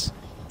business.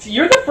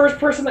 You're the first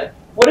person that...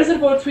 What is it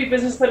about Sweet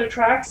Business that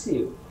attracts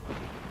you?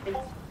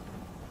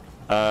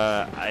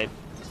 I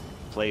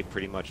play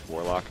pretty much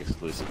Warlock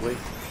exclusively.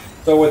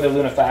 So with the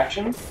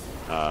Lunafaction?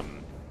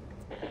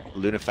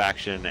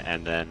 Lunafaction,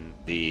 and then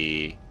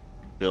the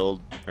build,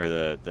 or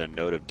the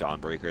node of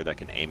Dawnbreaker that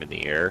can aim in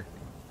the air.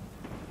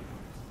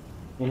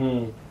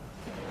 Mm-hmm.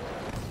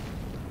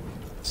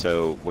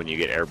 So when you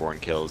get airborne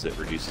kills, it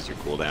reduces your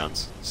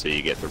cooldowns, so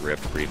you get the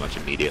Rift pretty much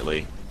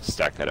immediately.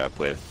 stack that up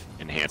with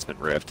Enhancement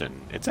Rift, and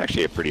it's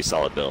actually a pretty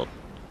solid build.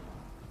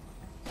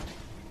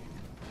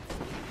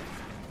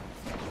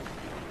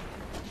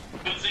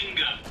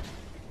 Bazinga!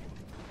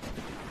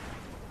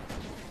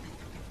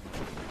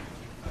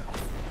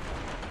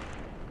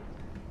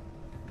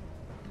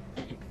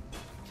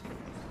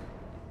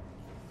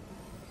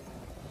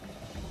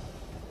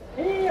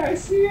 Hey, I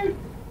see it!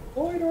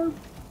 Void orb!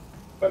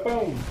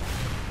 Ba-boom!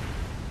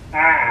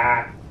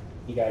 Ah!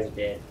 You guys are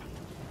dead.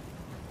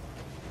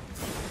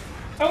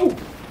 Oh!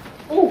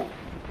 Oh!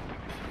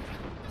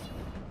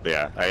 But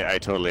yeah, I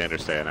totally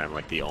understand. I'm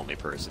like the only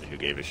person who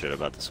gave a shit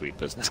about the Sweet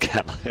Business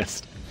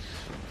Catalyst.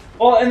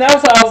 Well, and that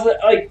was I was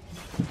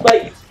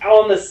like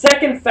on the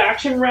second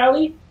faction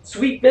rally,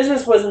 Sweet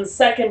Business was in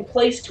second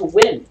place to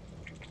win.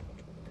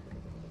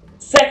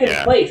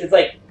 Second place. It's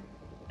like,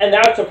 and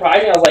that was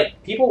surprising. I was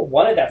like, people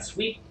wanted that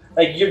Sweet.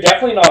 Like, you're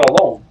definitely not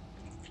alone.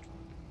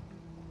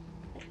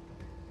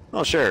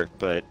 Well, sure,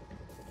 but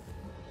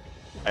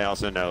I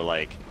also know,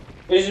 like,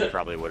 it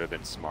probably would have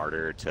been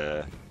smarter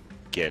to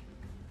get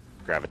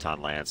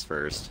Graviton Lance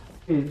first.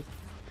 Hmm.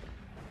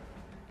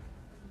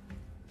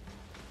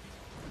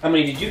 How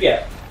many did you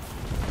get?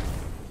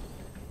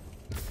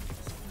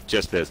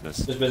 Just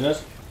business. Just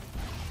business?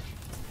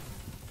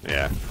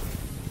 Yeah.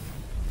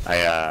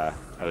 I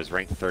was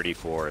ranked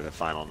 34 the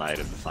final night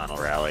of the final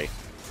rally,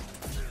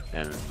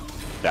 and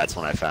that's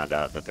when I found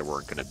out that there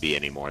weren't going to be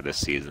any more this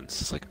season.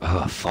 So it's like,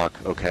 oh, fuck,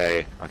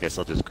 okay. I guess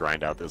I'll just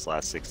grind out this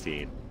last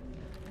 16.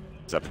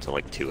 It's up until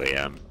like 2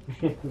 a.m.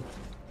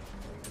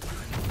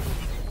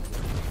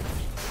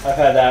 I've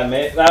had that.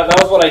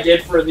 That was what I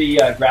did for the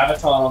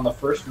Graviton on the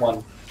first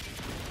one.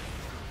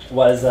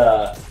 Was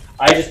I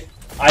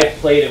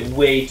played it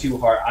way too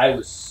hard. I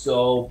was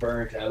so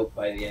burnt out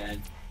by the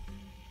end.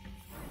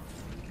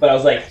 But I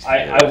was like,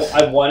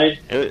 I wanted.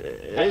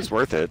 It was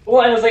worth it.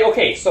 Well, I was like,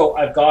 okay, so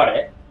I've got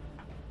it.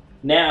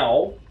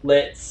 Now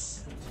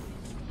let's.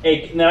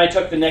 And then I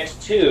took the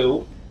next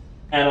two,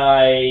 and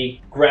I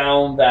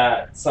ground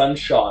that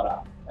Sunshot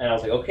up, and I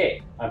was like,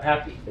 okay, I'm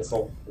happy. This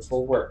will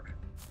work.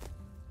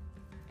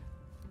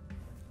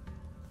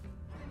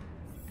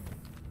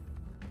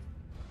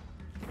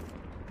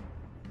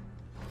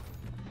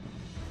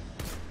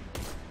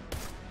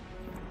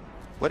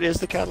 What is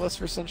the catalyst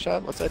for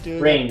Sunshot? What's that do?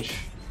 Range,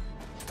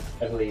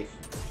 I believe.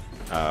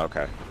 Oh,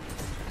 okay.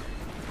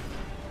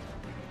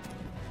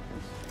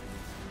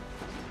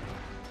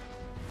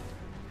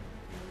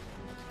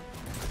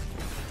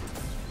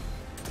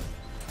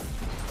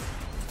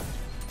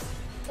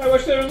 I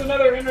wish there was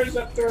another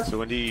interceptor. So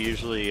when do you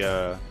usually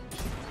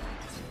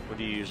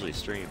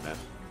stream then?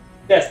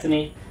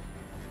 Destiny.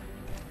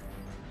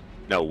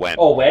 No, when?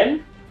 Oh,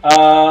 when?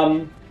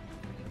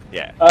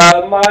 Yeah.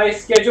 My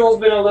schedule's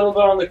been a little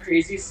bit on the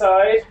crazy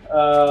side.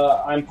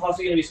 I'm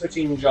possibly going to be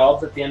switching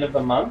jobs at the end of the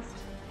month,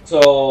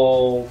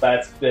 so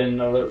that's been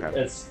a little. Okay.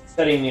 It's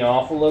setting me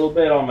off a little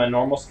bit on my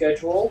normal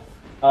schedule.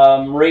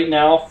 Right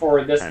now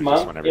for this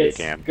month, it's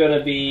going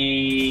to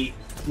be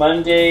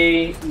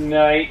Monday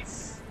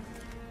nights,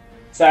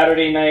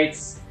 Saturday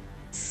nights,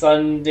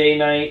 Sunday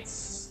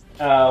nights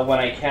when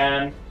I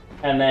can,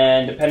 and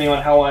then depending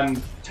on how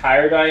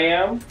tired I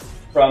am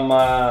from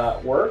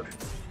work.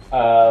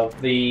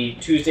 The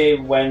Tuesday,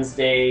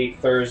 Wednesday,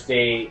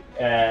 Thursday,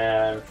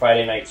 and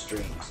Friday night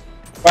streams.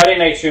 Friday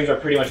night streams are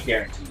pretty much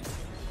guaranteed.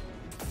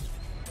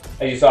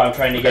 As you saw, I'm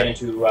trying to get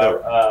into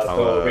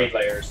the raid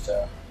layers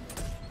to.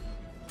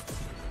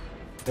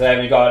 Because I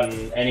haven't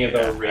gotten any of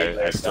the raid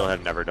layers. I still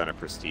have never done a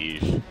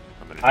prestige.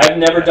 I've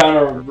never done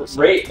a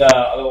raid.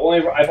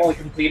 I've only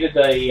completed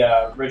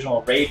the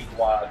original raid a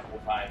couple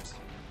times.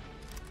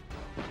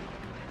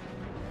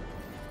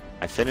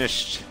 I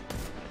finished.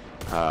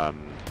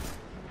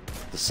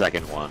 The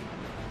second one.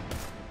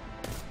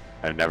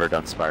 I've never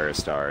done Spire of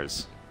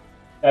Stars.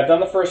 I've done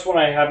the first one.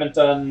 I haven't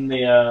done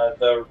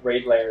the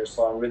raid layers,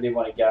 so I really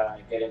want to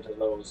get into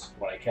those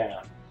when I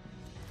can.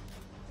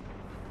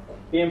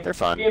 They're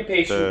fun. Being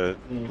patient.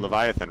 The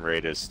Leviathan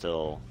raid is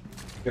still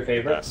your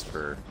favorite. Best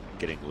for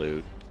getting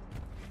loot.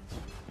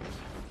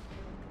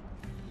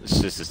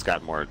 It's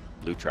got more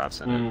loot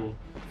drops in it.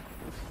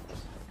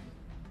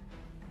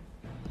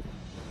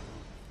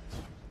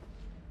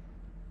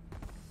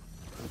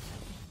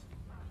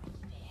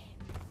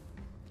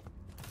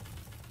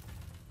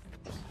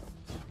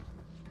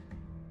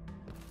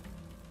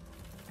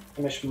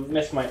 I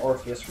miss my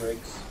Orpheus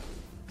rigs.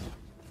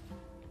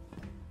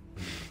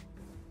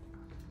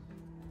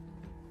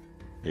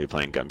 Are you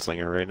playing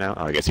Gunslinger right now?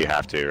 Oh, I guess you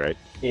have to, right?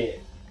 Yeah.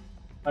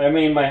 I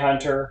mean, my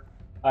Hunter.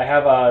 I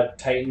have a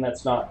Titan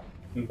that's not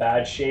in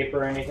bad shape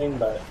or anything,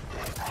 but...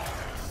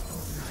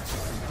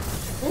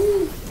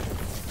 Woo.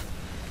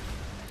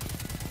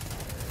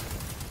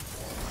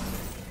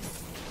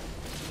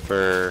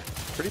 For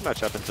pretty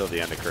much up until the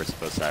end of Curse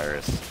of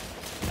Osiris,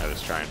 I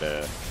was trying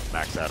to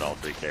max out all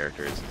 3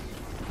 characters.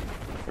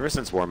 Ever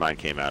since Warmind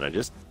came out, I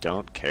just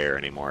don't care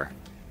anymore.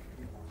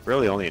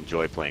 Really only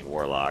enjoy playing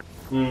Warlock.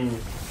 So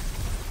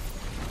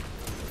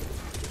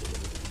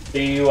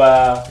you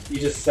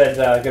just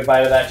said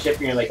goodbye to that ship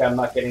and you're like, I'm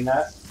not getting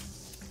that?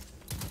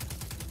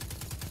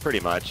 Pretty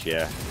much,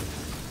 yeah.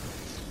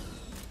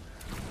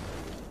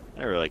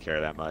 I don't really care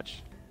that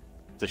much.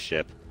 It's a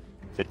ship.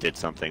 If it did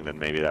something, then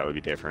maybe that would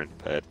be different,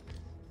 but...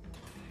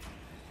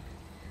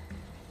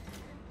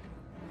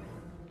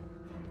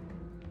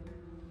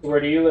 Where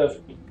do you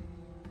live?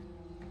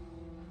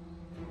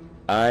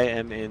 I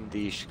am in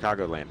the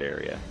Chicagoland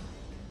area.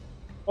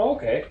 Oh,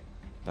 okay.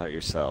 How about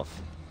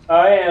yourself?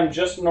 I am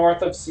just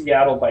north of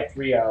Seattle by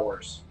 3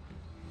 hours.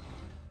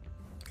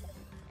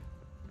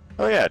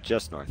 Oh yeah,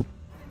 just north.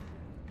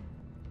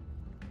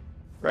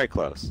 Very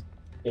close.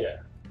 Yeah.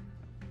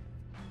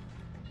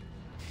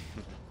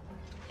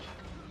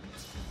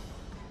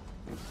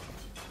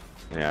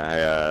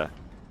 Yeah,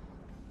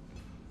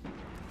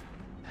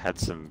 I had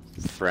some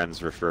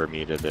friends refer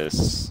me to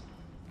this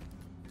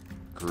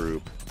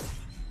group.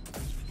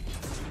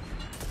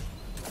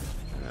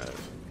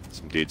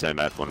 Some dudes I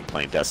met when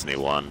playing Destiny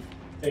 1.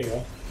 There you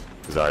go.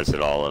 Because I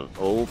said all of,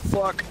 oh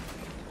fuck!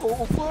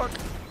 Oh fuck!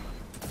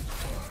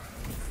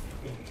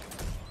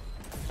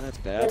 That's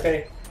bad.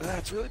 Okay.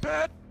 That's really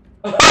bad.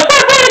 I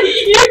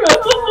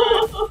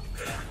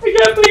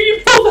can't believe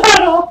you pulled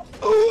that off!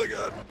 Oh my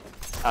god.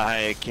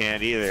 I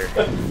can't either.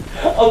 I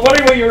was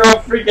wondering what you were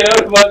all freaking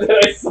out about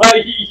that I saw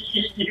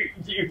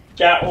you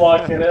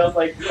catwalking and I was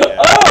like, Yeah.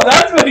 oh,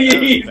 that's what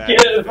he's That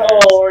getting was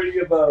all worried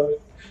about.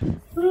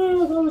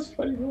 Oh, that was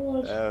funny to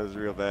watch. That was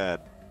real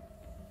bad.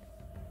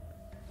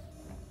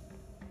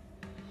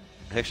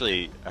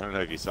 Actually, I don't know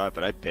if you saw it,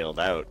 but I bailed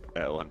out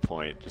at one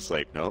point. Just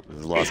like, nope, this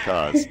is a lost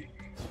cause.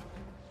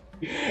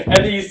 And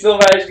then you still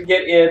managed to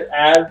get in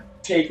and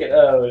take it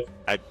out.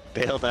 I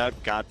bailed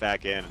out, got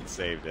back in, and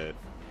saved it.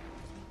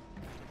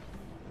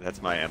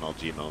 That's my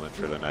MLG moment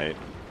for the night.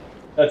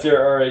 That's your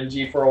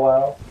RNG for a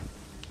while.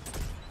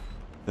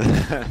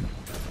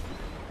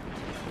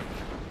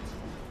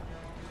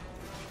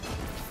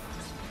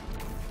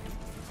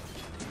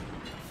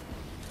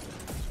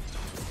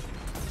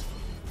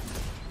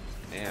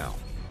 Now.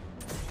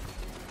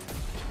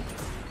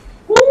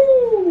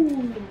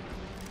 Woo!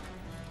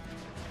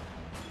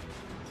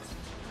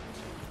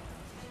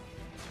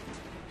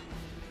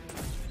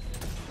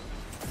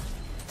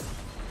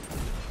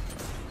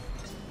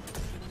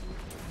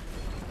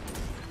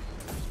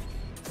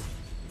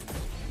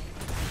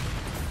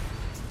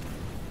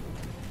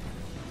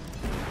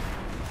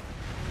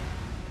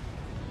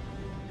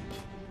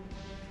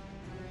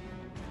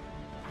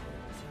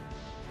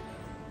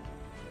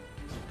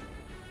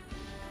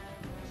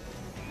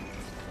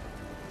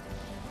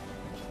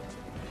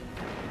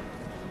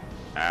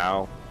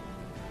 Ow.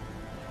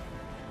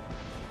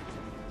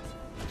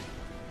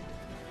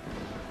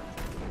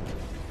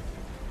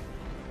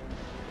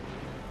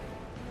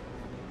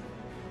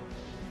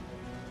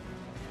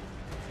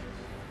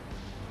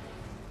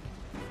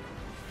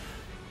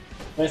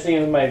 Nice thing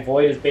is my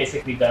void is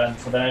basically done,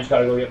 so then I just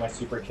gotta go get my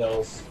super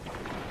kills.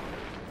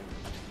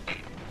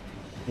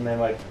 And then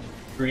my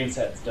green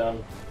set's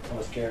done on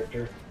this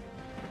character.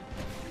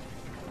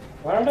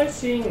 Why aren't I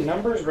seeing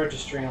numbers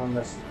registering on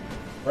this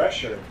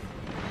pressure?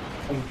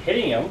 I'm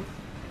hitting him.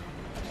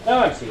 Now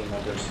I'm seeing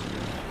numbers.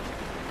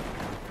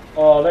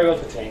 Oh, there goes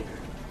the tank.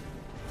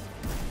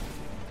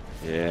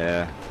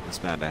 Yeah, it's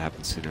bound to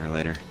happen sooner or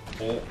later.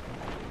 Yeah.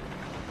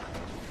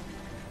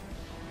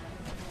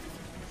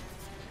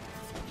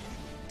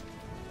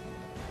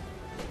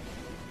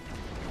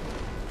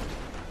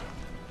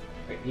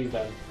 Wait, he's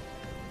done.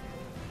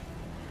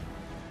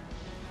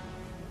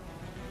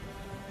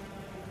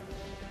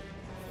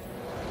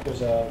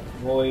 There's a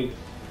void.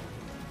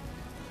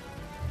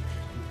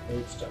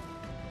 Void stuff.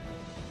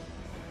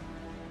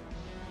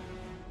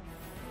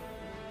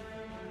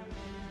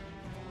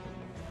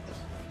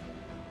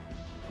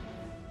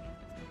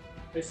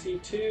 I see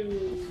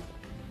two.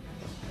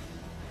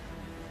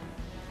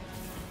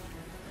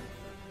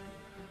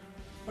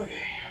 Okay.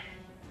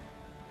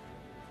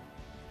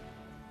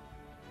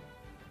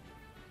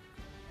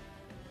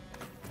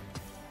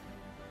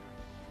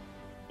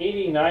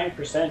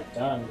 %89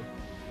 done.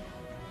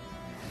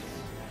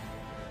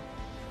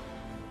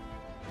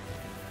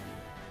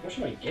 How much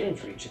am I getting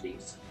for each of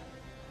these?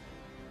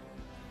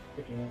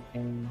 I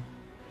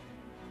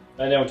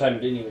know one time it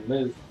didn't even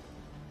move.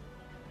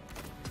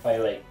 By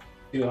like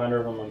 200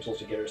 of them I'm supposed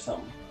to get or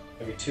something.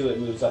 Every 2 it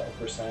moves up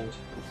 1%.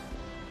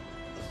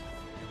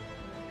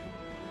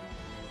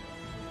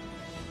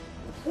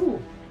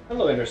 Ooh,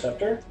 hello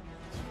Interceptor.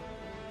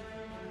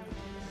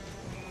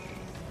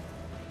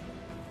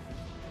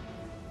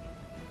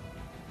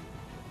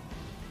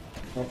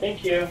 Well,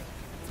 thank you.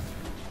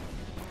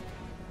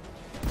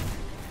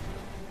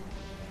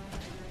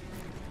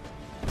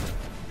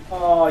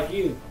 Oh,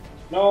 you.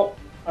 No,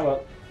 I'm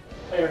up.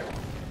 There.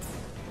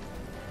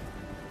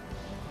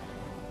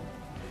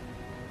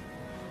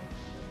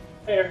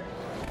 There.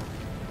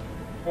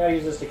 I gotta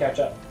use this to catch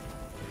up.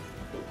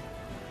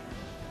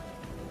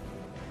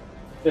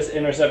 This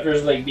interceptor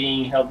is like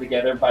being held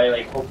together by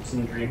like hopes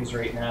and dreams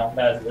right now.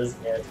 That is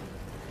it.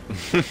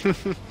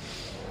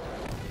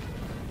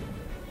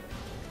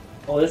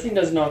 Well, this thing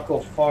does not go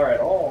far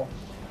at all.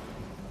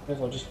 Might as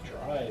well just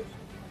drive.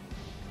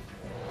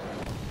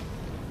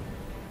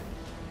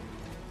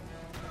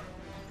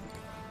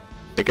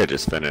 think I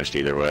just finished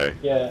either way.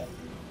 Yeah.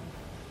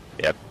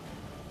 Yep.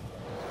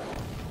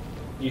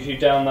 You shoot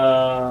down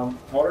the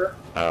mortar?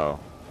 Oh.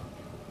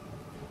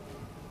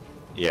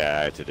 Yeah,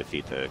 I had to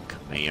defeat the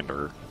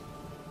commander.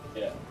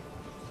 Yeah.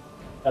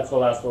 That's the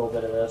last little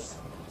bit of this.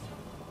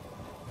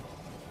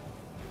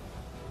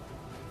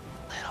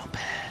 Little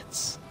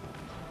bits.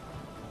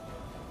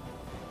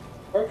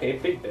 Okay,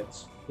 big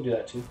bits. We do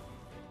that too.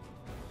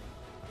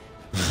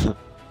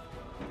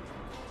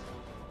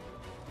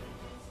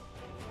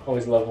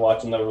 Always love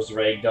watching those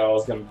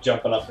ragdolls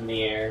jumping up in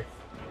the air.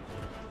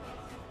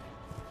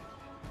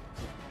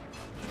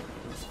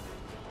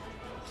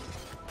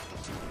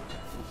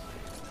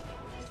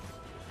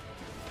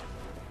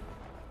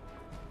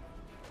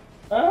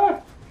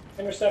 Ah!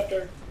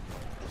 Interceptor.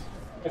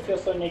 I feel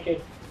so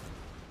naked.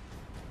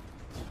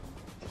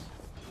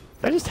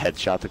 Did I just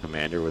headshot the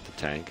commander with the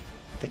tank?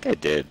 I think I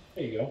did.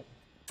 There you go.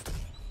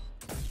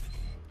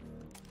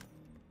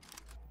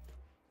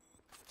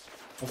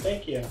 Well,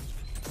 thank you.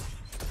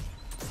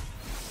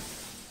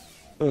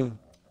 So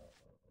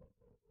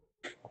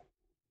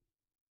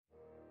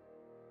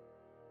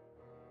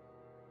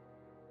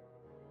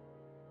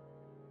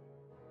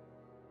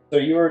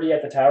you already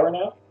at the tower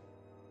now?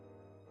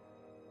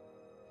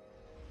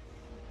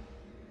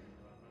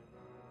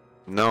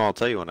 No, I'll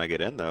tell you when I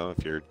get in, though,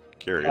 if you're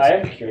curious. I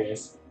am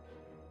curious.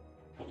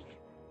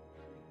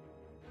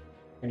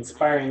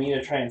 Inspiring me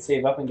to try and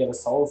save up and get a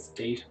solid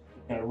state.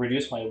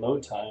 Reduce my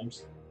load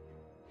times.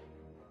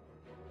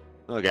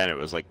 Well, again, it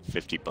was like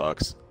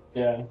 $50.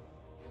 Yeah.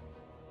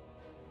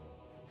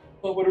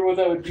 I wonder what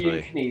that would be in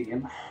Actually.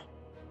 Canadian.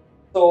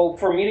 So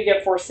for me to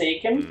get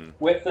Forsaken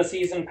with the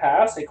season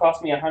pass, it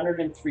cost me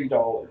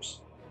 $103.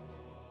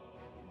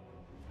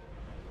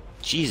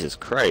 Jesus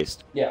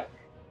Christ. Yeah.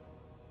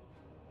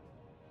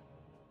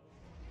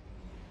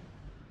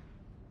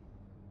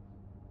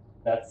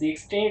 That's the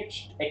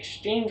exchange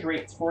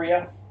rates for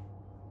you.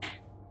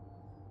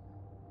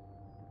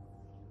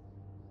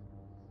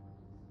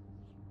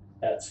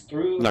 That's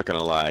through I'm not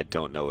gonna lie, I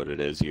don't know what it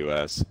is,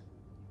 US.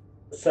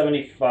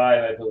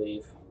 75, I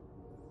believe.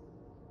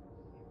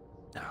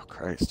 Oh,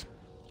 Christ.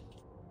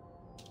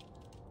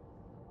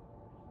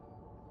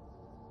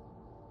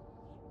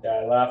 Yeah,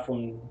 I laugh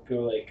when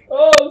people are like,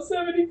 oh,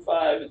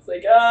 75. It's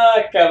like,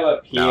 ah, come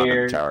up No, I'm in the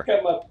here. tower.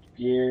 Come up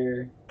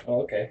here.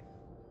 Oh, okay.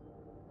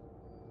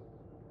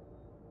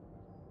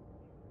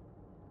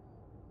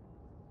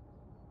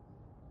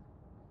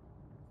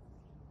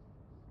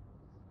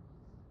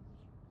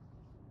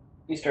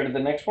 You started the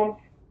next one?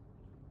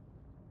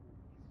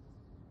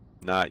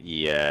 Not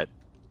yet.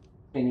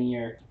 Cleaning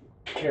your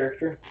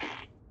character.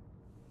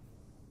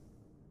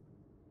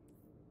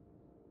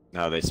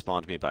 No, they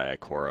spawned me by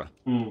Ikora.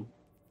 Hmm.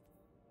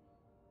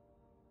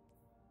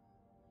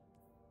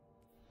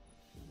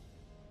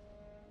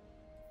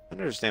 I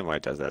don't understand why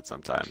it does that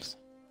sometimes.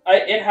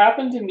 It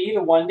happened to me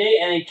the one day,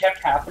 and it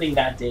kept happening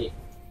that day.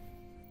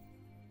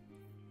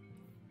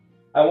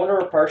 I wonder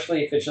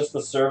partially if it's just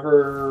the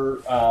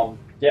server.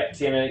 Yep,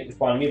 see, and it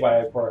spawned me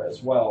by Ikora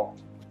as well.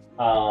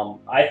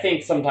 I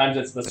think sometimes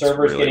it's the That's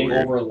server's really getting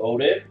weird.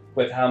 overloaded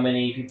with how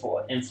many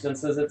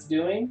instances it's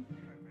doing.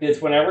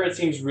 Because whenever it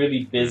seems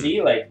really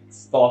busy, like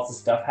lots of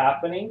stuff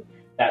happening,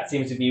 that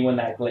seems to be when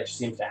that glitch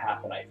seems to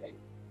happen, I think.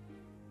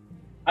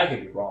 I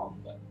could be wrong,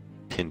 but...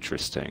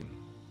 Interesting.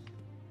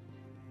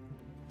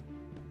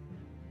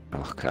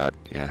 Oh, God,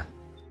 yeah.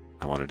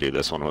 I want to do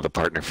this one with a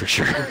partner for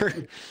sure.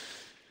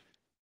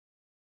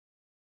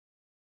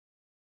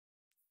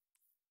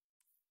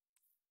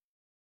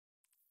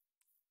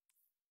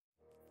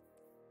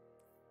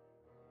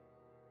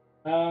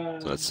 So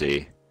let's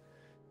see.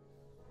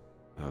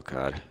 Oh,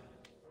 God.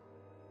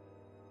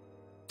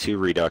 2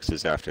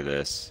 Reduxes after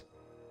this.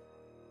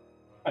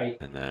 Right.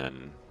 And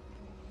then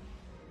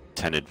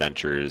 10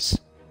 Adventures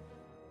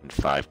and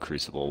 5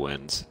 Crucible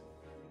wins.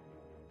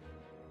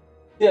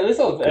 Yeah, this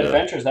is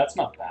Adventures, that's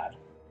not bad.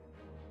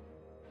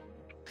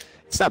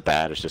 It's not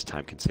bad, it's just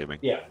time consuming.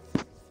 Yeah.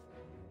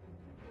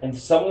 And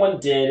someone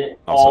did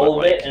Also, all of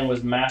like- it and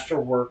was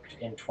masterworked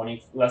in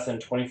less than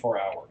 24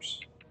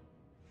 hours.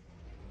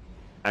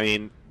 I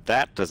mean,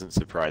 that doesn't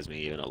surprise me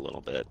even a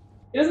little bit.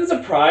 It doesn't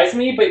surprise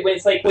me, but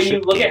it's like when you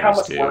Shit look at how gamers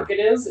much do. work it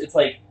is, it's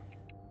like,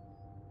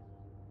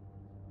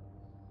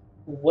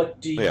 what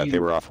do But yeah, you? they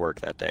were off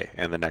work that day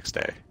and the next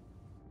day.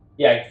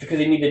 Yeah, because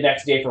they need the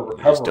next day for You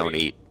recovery. just don't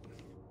eat.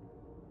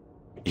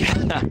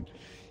 Yeah.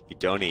 You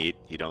don't eat,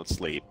 you don't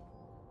sleep.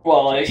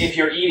 Well, if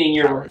you're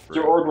eating, Power through.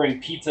 you're ordering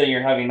pizza,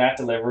 you're having that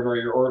delivered, or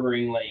you're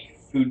ordering like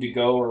food to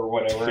go or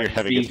whatever. You're it's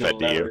having being it fed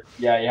to you. delivered.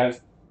 Yeah,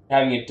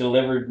 having it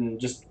delivered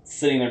and just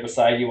sitting there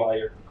beside you while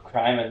you're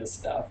criming the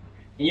stuff.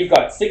 And you've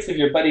got 6 of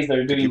your buddies that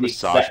are Could doing you the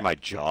massage exact. my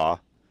jaw?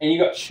 And you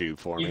got Chew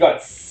for me. You've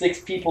got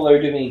 6 people that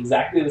are doing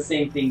exactly the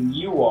same thing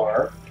you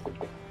are,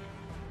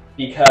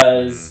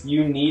 because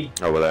you need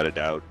Oh, without a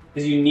doubt.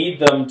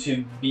 them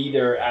to be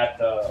there at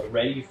the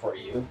ready for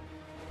you,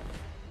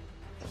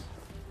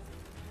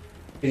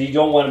 because you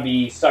don't want to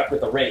be stuck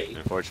with the raid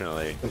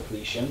Unfortunately,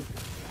 completion.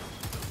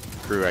 the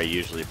crew I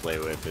usually play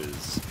with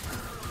is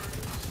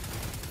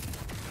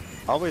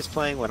always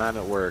playing when I'm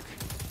at work,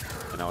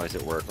 and always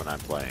at work when I'm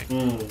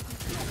playing.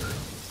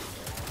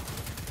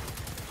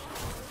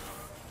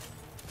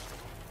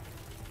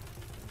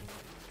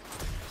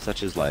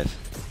 Such is life.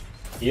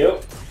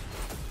 Yep.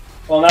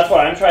 Well, and that's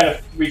why I'm trying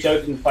to reach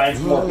out and find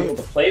some more people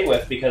to play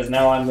with, because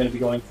now I'm going to be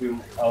going through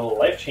a little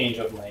life change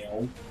of my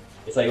own.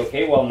 It's like,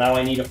 okay, well, now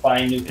I need to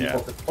find new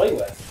people to play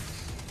with.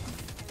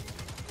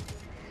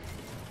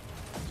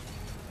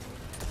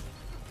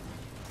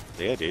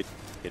 Yeah, dude.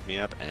 Hit me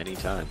up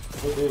anytime.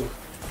 Will do.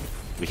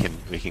 We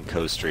can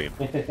co-stream.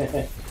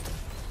 You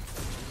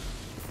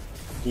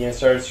gonna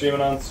start streaming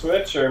on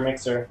Switch or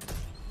Mixer?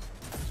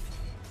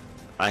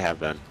 I have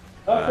been.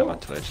 Oh, cool. On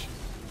Twitch.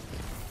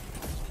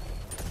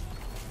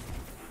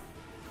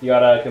 You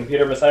got a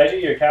computer beside you?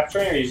 You're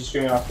capturing, or are you just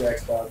streaming off your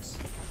Xbox?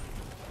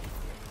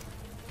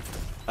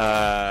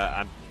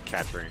 I'm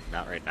capturing,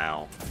 not right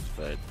now,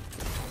 but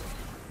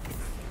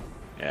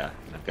yeah,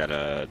 I've got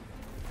a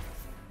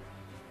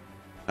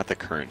not the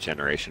current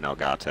generation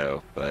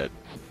Elgato, but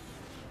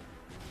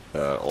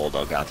the old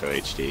Elgato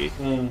HD.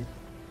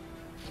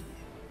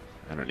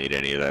 I don't need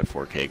any of that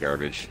 4K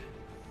garbage.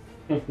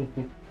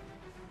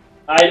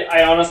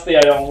 I honestly,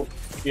 I don't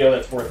feel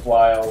it's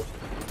worthwhile.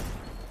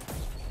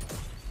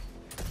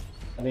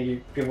 I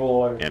think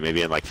people are... Yeah,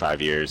 maybe in like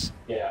 5 years.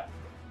 Yeah.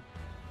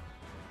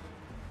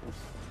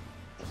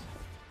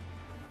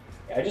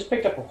 I just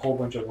picked up a whole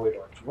bunch of Void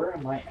Orbs. Where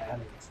am I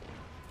adding this?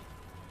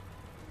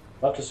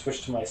 I'll have to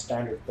switch to my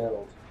standard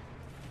build.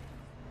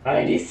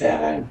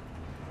 97!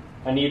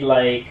 I need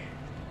like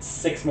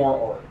 6 more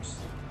orbs.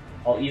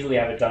 I'll easily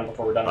have it done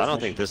before we're done. I don't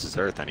think this is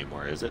Earth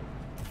anymore, is it?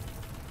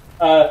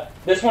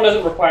 This one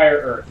doesn't require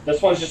Earth.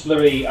 This one's just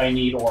literally, I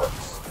need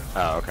orbs.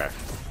 Oh, okay.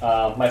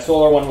 My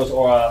solar one was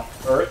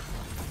Earth,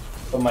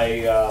 but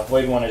my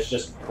Void one is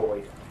just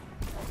Void.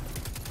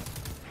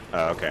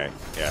 Oh, okay.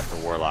 Yeah, for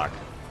Warlock,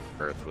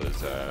 Earth was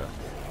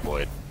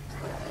Void.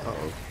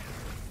 Uh-oh.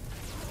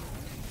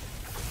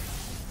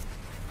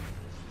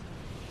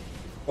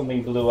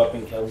 Something blew up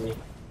and killed me.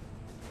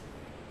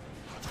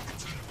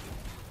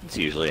 It's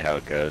usually how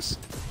it goes.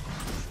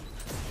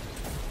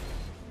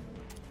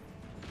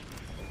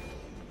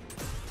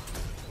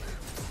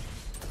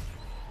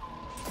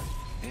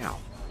 Ow.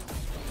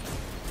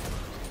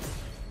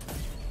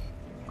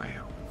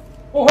 Wow.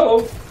 Oh,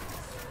 hello!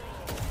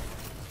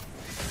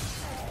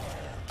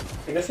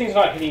 Hey, this thing's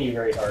not hitting you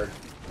very hard.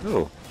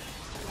 Ooh.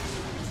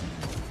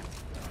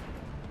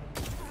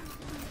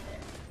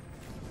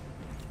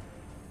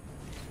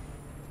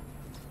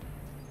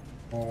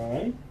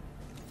 One,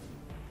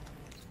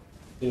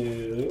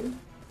 2,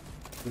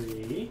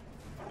 3.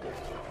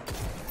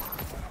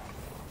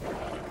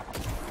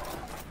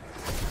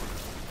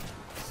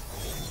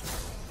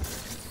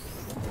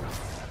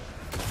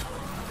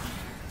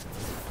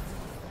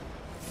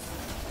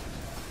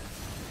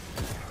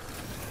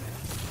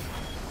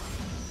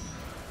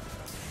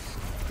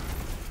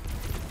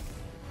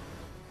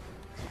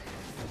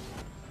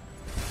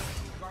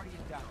 Guardian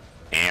down.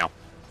 Ow.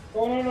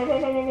 Oh, no, no, no,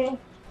 no, no, no.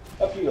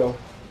 Up you go.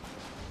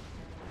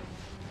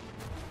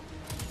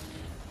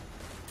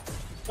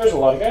 There's a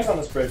lot of guys on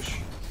this bridge.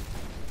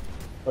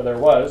 Or there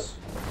was.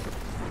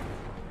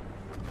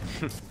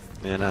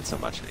 Yeah, not so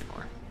much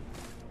anymore.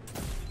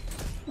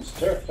 There's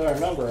a fair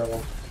number of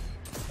them.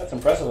 That's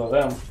impressive of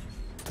them.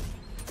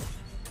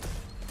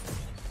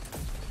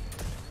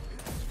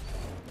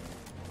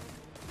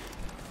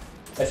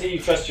 I see you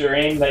trust your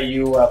aim that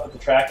you put the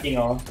tracking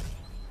on.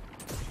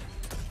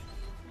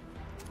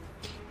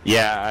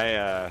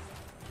 Yeah,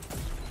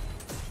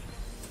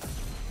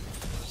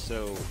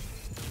 so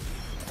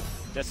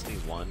Destiny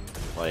 1,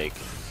 like,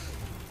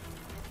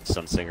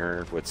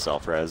 Sunsinger with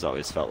self-res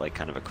always felt like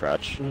kind of a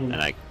crutch, and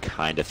I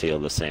kind of feel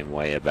the same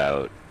way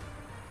about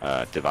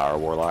Devour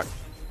Warlock.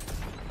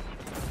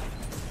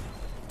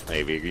 Like,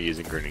 if you're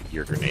using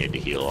your grenade to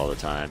heal all the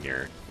time,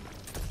 you're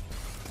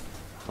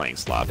playing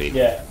sloppy.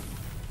 Yeah.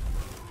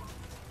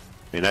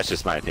 I mean, that's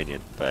just my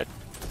opinion, but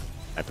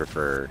I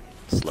prefer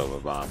slow a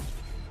bomb.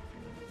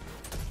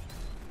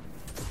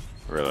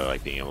 I really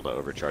like being able to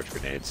overcharge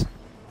grenades.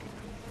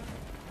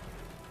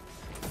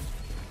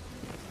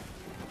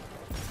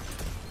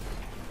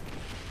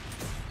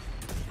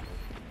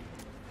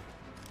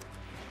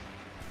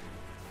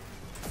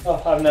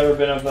 Oh, I've never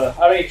been of the...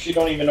 I actually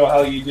don't even know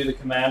how you do the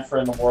command for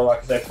in the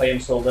Warlock, because I play him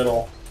so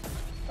little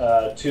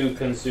to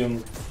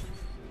consume.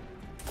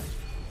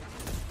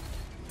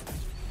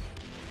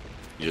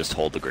 You just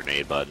hold the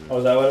grenade button. Oh,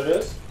 is that what it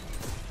is?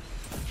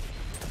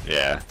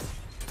 Yeah.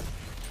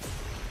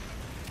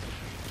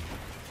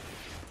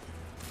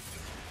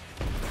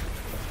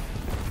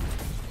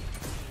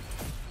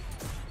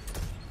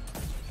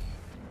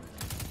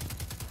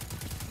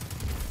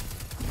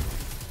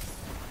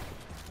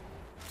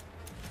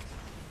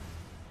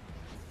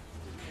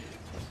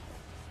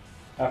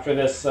 After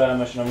this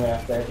mission, I'm going to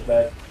have to head to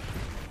bed.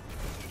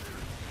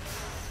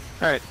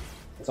 Alright.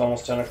 It's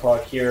almost 10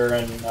 o'clock here,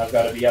 and I've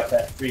got to be up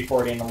at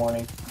 3:40 in the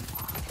morning.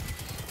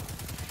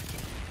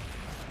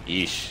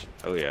 Yeesh.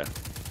 Oh yeah.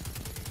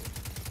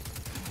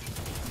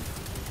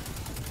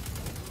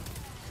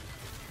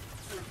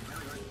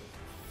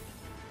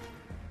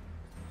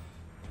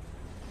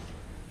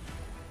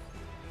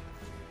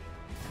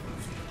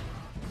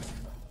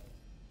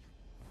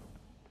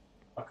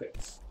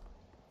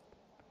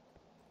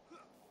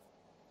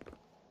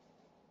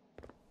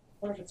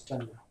 wonder if it's done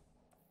now.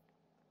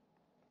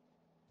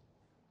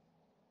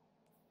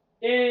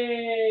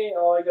 Yay!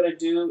 All I gotta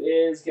do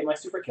is get my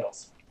super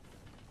kills.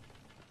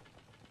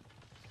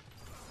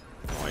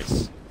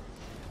 Nice.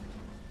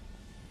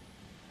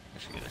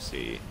 Actually gonna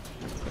see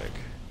real quick.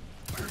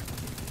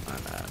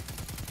 I'm at.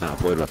 Oh,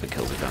 Void Weapon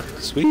kills are done.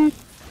 Sweet!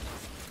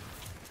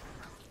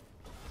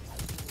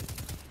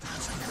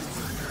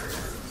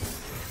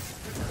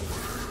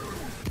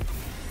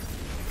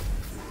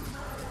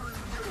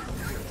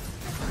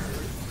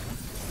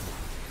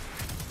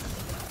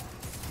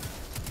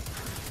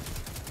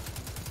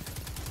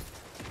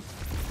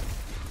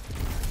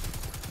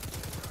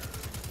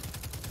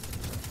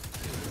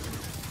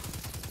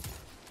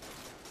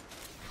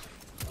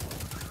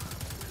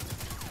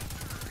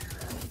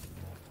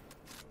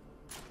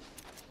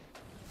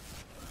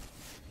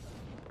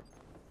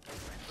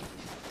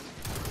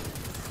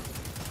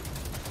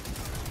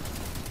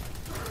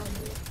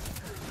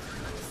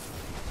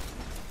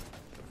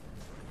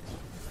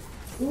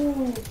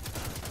 Ooh.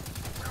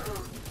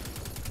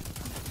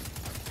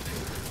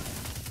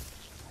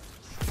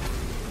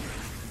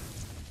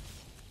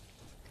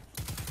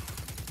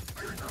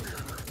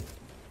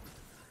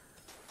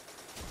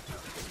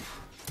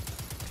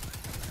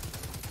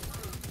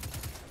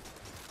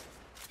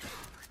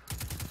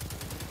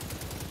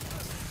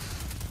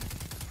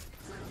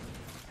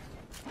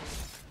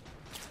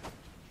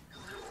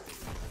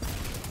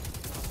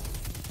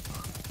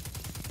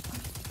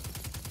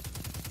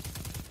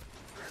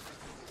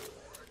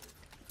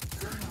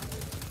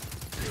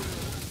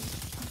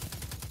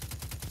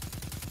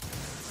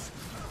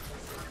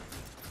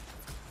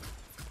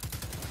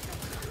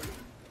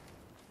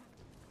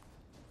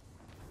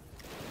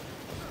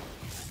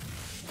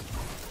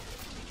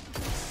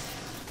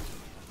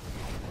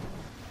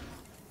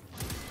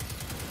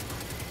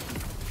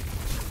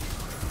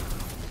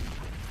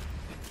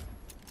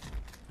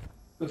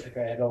 Looks like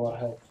I had a lot of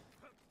health.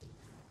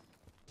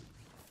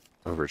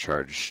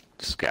 Overcharged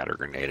scatter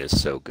grenade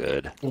is so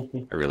good.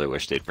 I really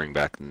wish they'd bring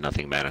back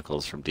nothing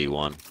manacles from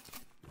D1.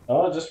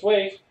 Oh, just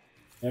wait.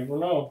 Never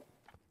know.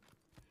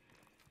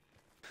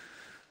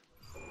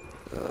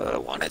 I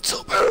want it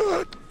so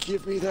bad!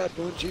 Give me that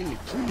Bungie,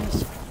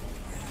 please!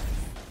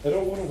 I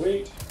don't want to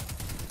wait.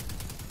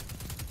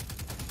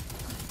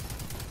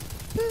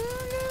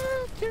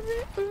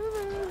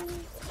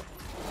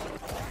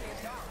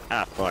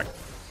 Ah, fuck.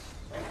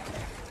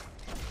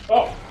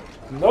 Oh!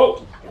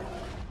 No!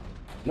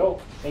 No,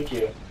 thank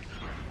you.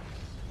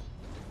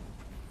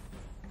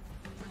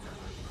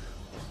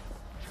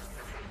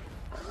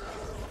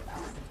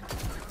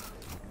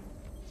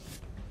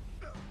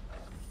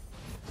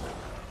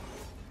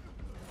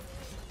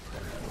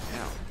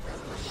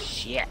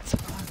 Shit!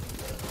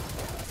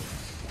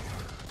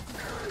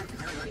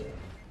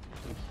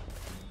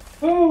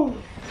 Woo!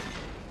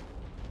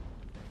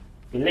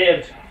 We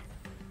lived.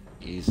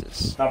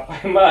 Jesus. Not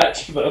by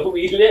much, but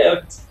we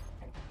lived.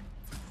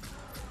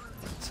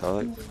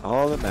 That's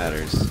all that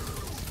matters.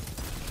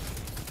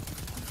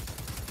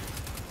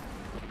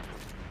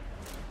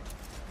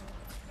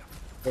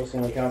 Those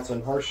only counts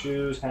in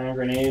horseshoes, hand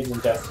grenades,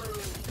 and death.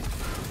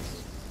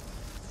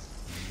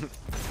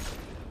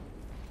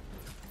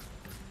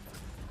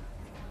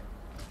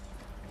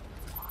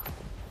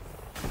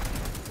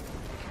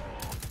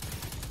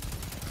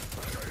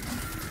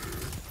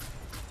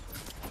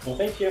 Well,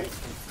 thank you.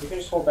 You can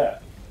just hold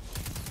that.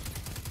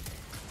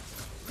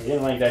 You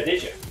didn't like that,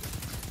 did you?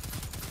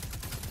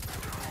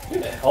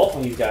 Look at the health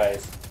on these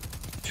guys.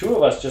 Two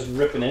of us just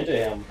ripping into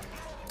him.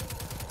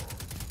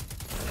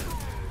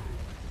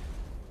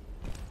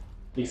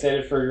 You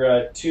excited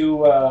for two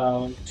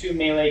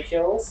melee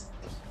kills?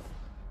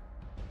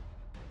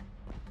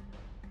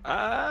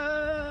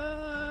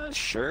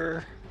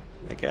 Sure.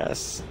 I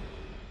guess.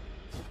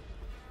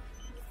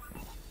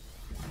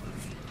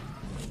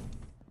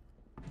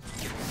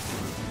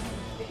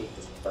 I hate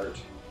this part.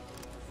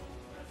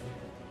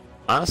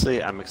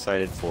 Honestly, I'm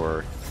excited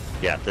for...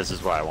 Yeah, this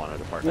is why I wanted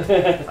a partner.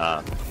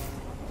 I'm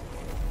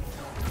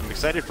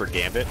excited for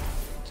Gambit,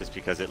 just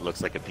because it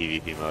looks like a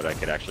PvP mode I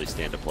could actually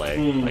stand to play,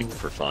 like,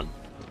 for fun.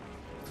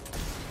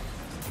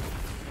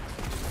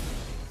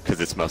 Because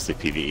it's mostly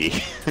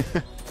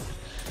PvE.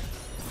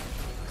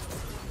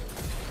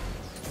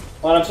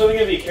 Well, I'm certainly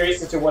going to be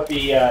curious as to what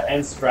the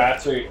end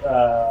strats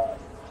are,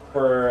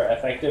 for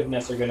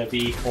effectiveness are going to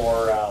be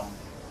for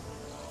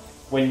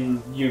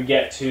when you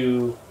get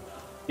to...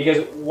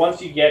 Because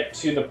once you get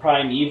to the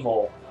Prime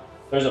Evil,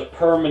 there's a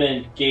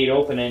permanent gate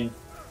open, and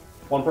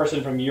one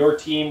person from your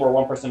team or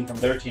one person from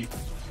their team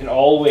can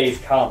always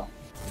come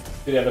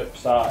to the other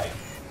side.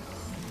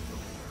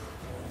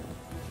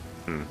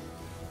 Hmm.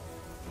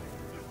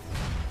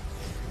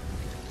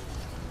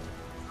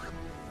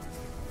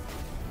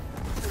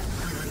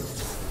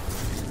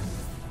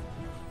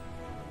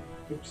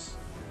 Oops.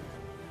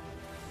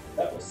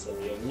 That was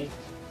silly of me.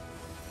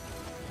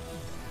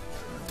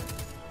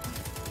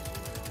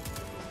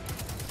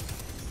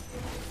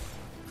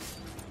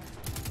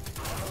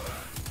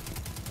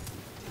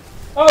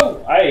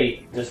 Oh!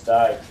 I just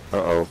died.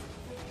 Uh-oh.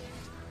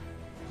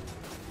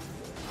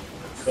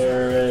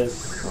 There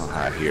is I'll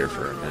hide here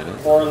for a minute.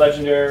 4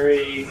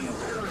 legendary,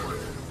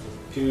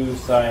 2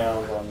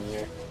 scions on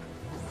here.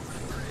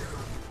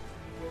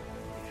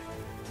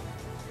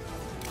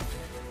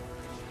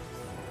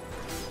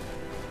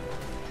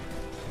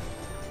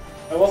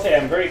 I will say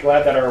I'm very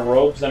glad that our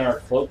robes and our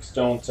cloaks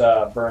don't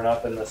burn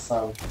up in the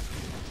sun.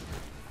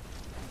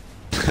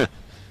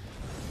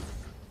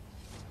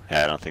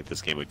 Yeah, I don't think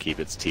this game would keep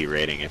its T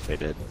rating if they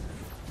did.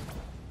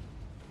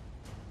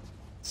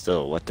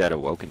 Still, what that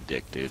awoken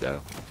dick do, though?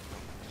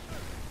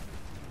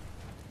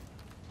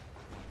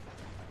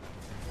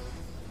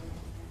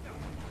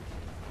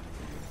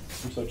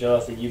 I'm so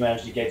jealous that you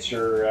managed to get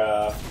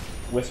your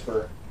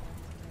whisper.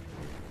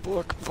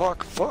 Fuck.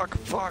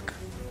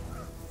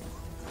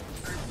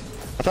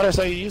 I thought I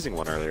saw you using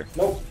one earlier.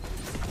 Nope.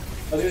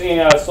 I was using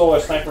a SoH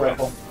sniper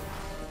rifle.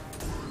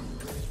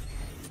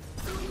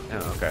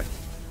 Oh, okay.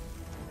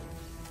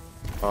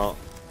 Well,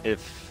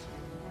 if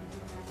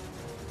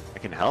I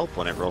can help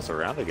when it rolls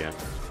around again,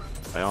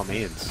 by all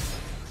means.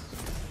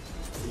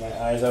 My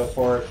eyes out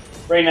for it.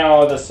 Right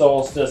now, the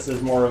solstice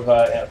is more of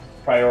a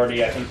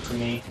priority, I think, to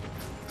me,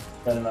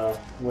 than the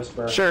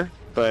whisper. Sure,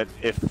 but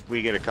if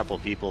we get a couple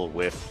people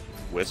with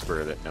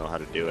Whisper that know how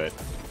to do it,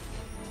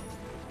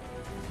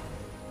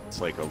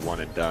 it's like a one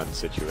and done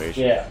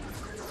situation. Yeah.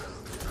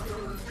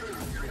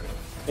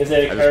 Is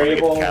it a I just want to get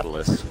the carryable?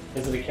 catalyst.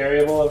 Is it a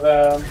carryable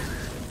of?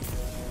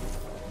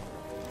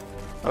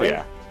 Oh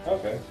yeah.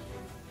 Okay.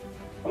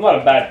 I'm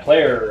not a bad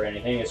player or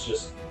anything. It's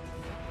just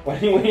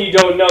when you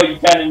don't know, you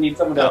kind of need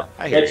someone to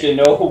let you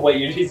know what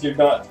you're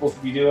not supposed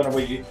to be doing or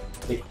what you.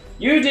 Like,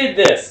 you did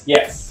this.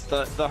 Yes.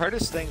 The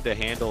hardest thing to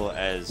handle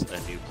as a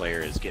new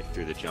player is getting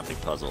through the jumping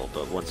puzzle,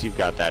 but once you've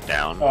got that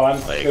down, Oh, I'm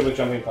like, good with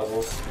jumping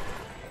puzzles.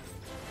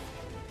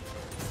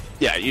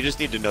 yeah, you just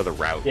need to know the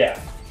route. Yeah.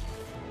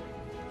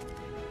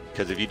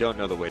 Because if you don't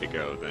know the way to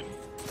go, then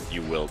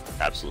you will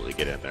absolutely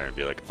get in there and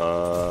be like,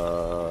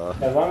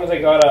 As long as I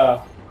got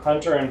a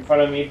hunter in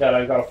front of me that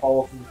I gotta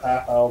follow through the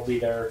path, I'll be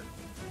there.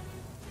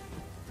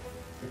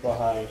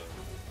 Behind.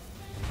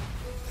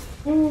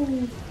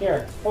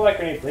 Here, pull that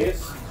grenade,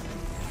 please.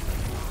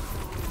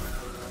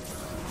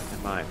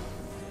 mine.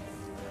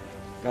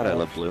 God, I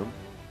love Bloom.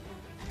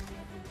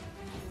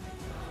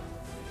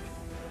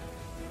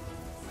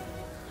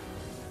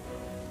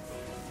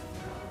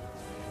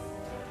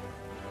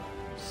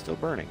 Still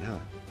burning, huh?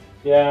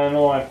 Yeah, I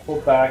know. I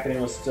pulled back and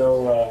it was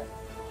still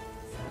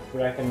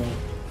wrecking me.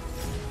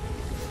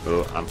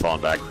 Oh, I'm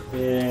falling back.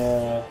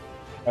 Yeah,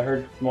 I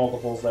heard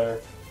multiples there.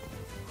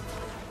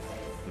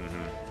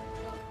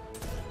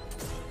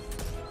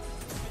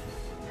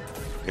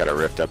 Got a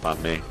rift up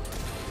on me.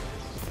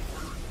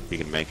 You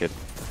can make it.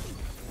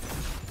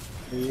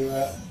 Where you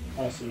at?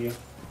 I see you.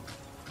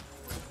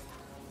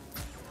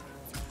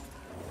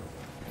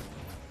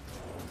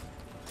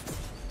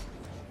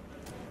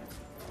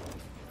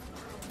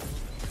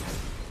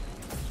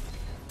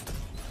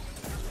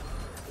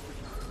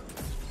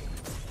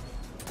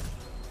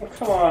 Oh,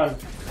 come on.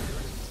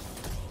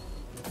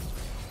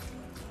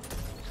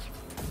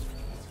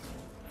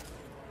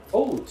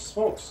 Holy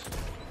smokes.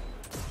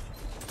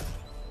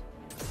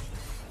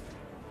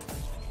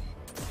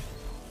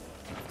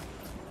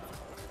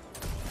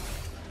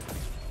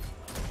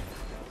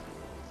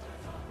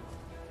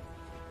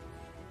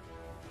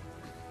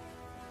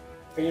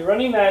 Are you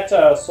running that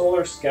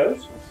Solar Scout?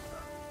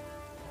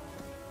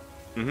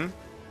 Mm-hmm.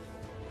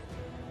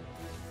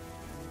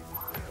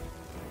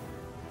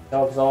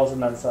 No, because all of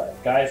a sudden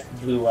that guys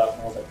blew up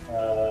and I was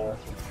like,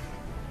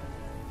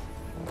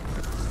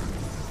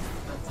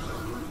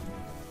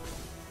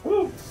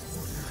 Woo!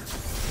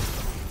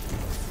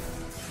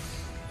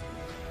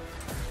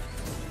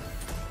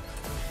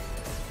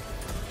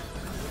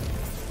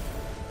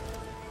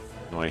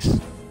 Nice.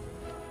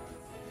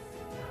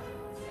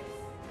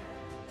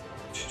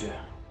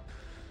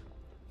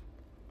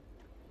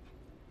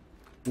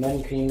 And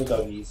then clean the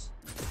doggies.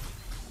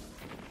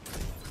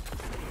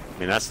 I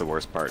mean, that's the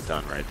worst part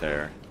done right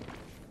there.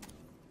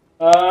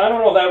 I don't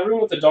know, that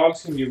room with the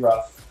dogs can be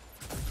rough.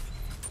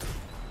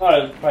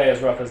 Not probably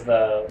as rough as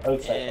the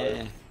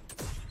outside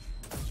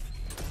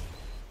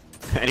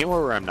part.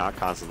 Anywhere where I'm not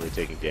constantly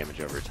taking damage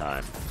over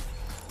time.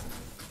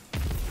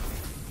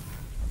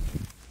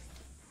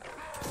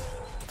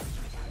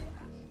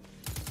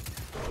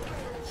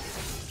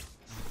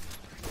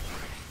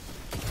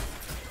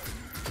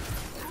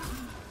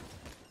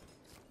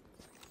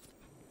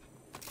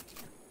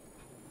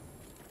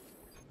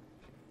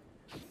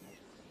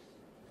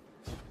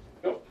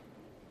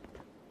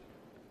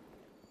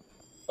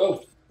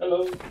 Oh,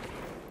 hello.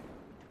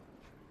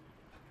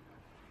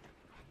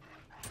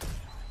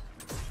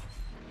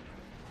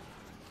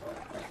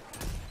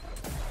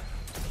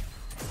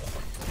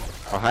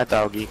 Oh, hi,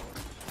 doggy.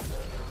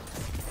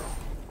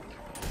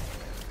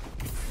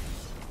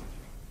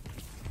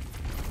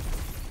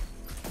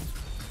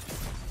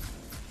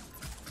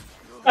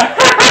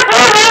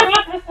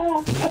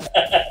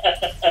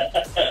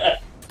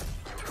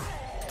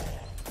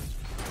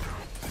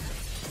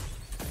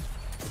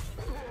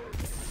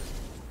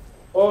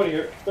 Oh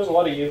dear, there's a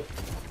lot of you.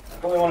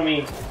 Only one of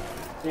me.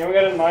 Yeah, we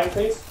got it in mind,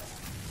 please.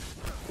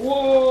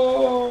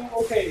 Whoa!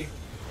 Okay.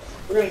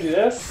 We're gonna do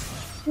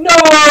this. No!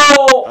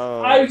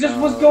 Oh, I just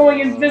was going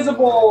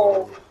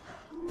invisible!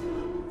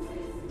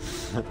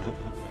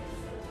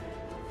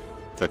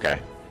 It's okay.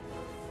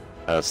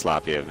 That was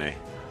sloppy of me.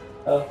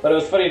 But it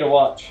was funny to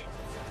watch.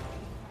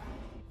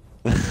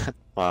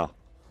 Well,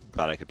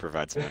 glad I could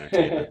provide some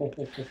entertainment.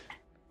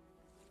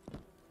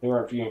 We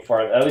weren't even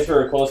far. At least we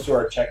were close to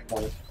our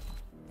checkpoint.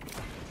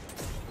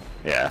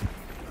 Yeah.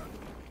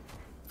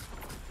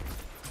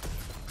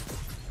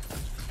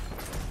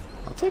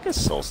 I'll take a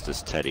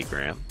Solstice Teddy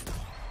Graham.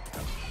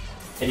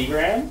 Teddy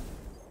Graham?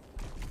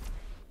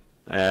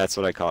 That's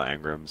what I call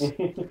engrams.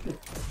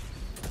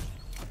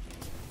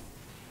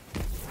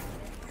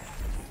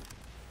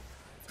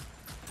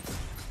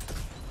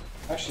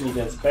 I actually need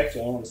to inspect it.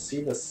 I want to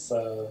see this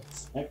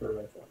sniper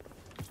rifle.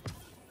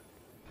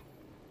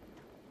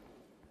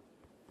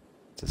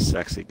 It's a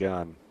sexy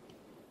gun.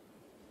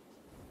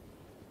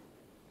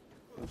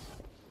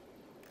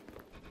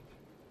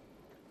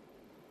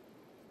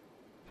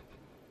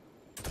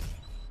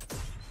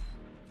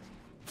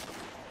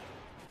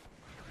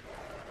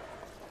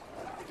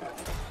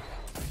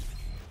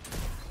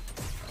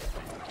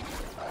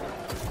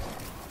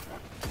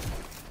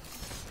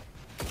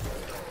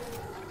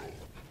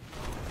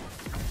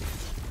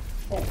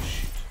 Oh,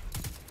 shit.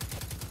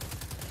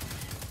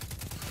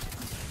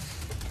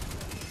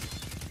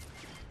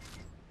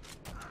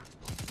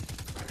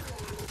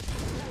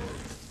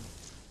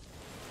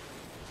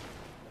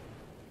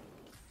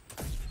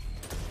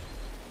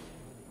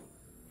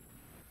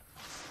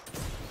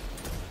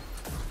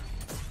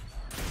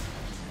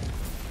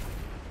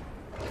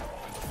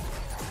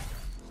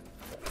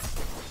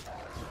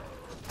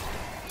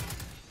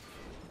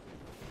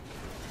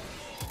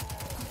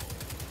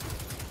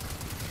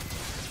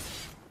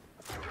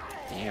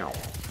 Ow.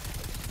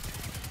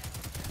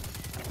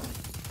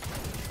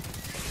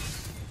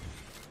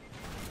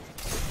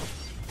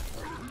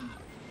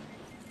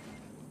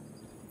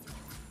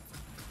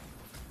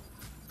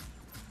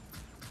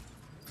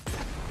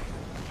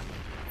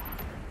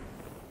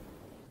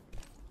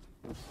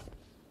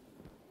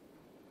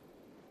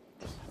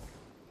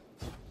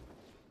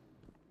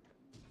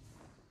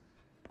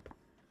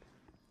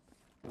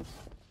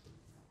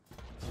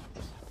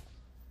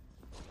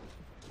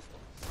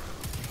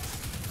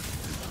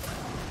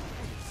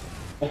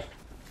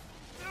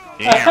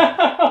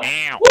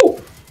 Ow.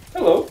 Woo!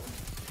 Hello.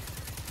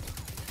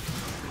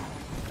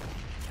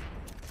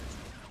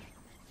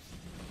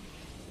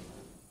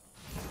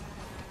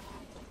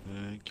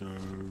 Thank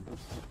you.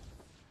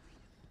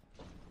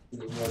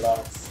 More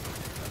dots.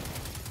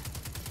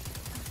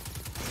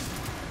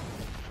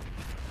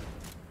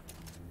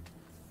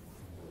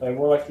 They're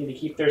more likely to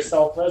keep their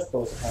self-res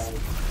those times.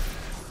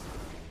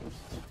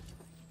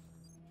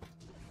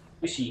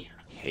 Wishy.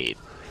 Hate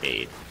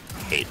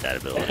that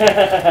ability.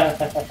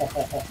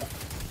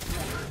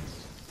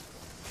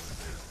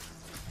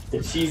 The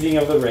cheesing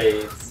of the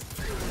raids.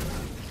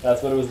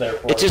 That's what it was there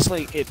for. It just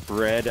like it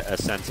bred a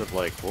sense of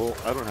like, well,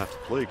 I don't have to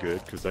play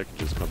good because I can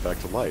just come back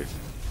to life.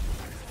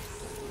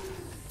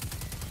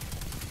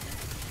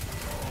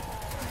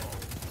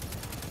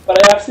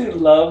 But I absolutely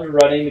loved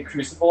running the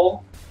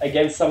Crucible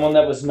against someone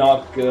that was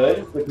not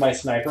good with my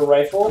sniper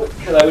rifle,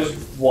 because I would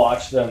just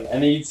watch them,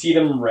 and then you'd see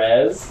them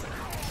res,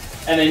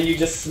 and then you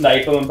just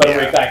snipe them and put them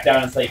right back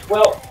down. It's like,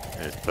 well,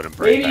 And put 'em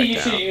right maybe back you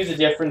down. should use a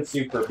different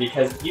super,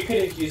 because you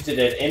could have used it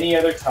at any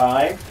other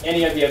time,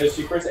 any of the other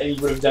supers, and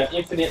you would have done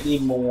infinitely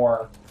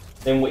more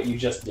than what you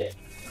just did.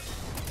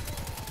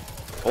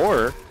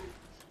 Or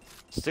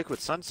stick with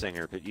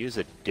Sunsinger, but use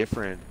a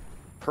different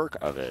perk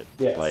of it.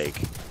 Yes.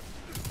 Like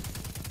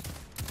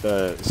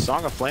the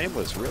Song of Flame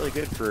was really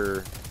good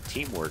for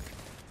teamwork.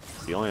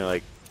 It's the only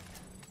like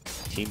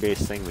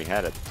team-based thing we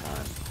had at the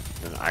time.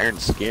 And Iron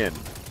Skin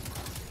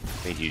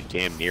made you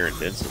damn near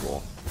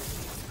invincible.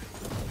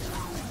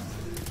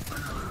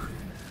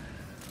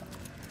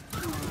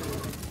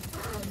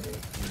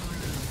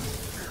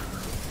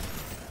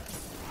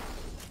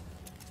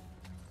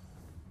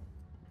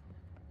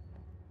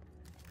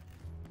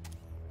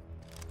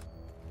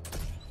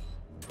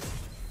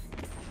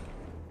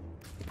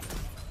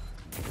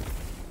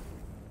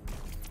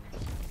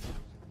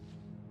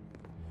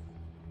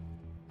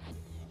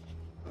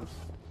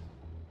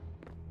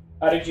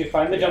 How did you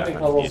find the jumping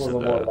I'm puzzles of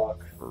using the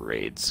Warlock?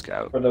 Raid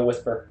Scout. Or the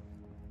Whisper?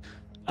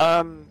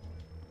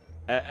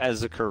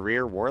 As a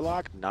career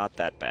Warlock, not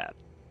that bad.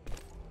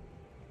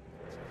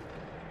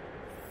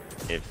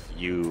 If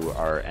you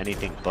are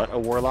anything but a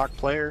Warlock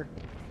player,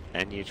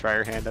 and you try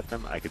your hand at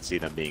them, I could see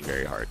them being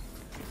very hard.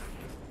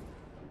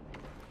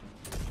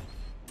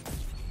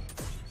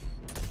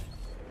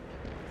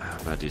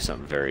 I'm gonna do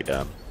something very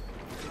dumb.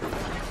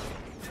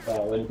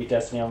 Wouldn't be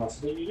Destiny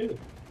unless what you do.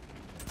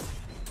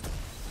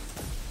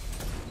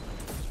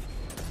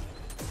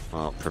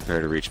 Well,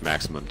 prepare to reach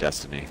maximum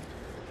destiny.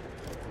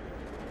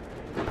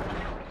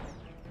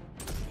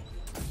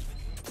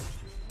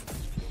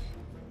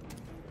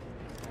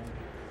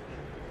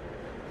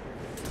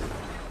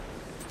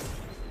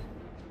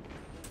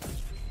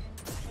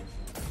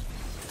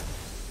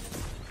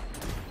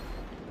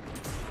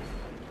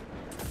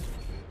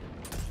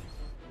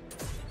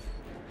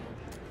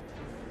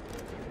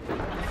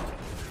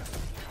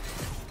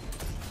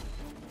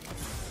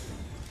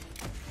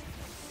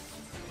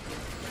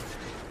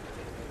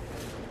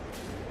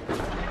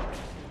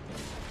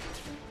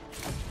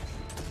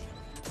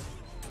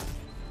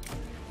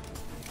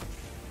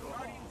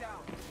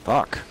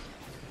 Fuck.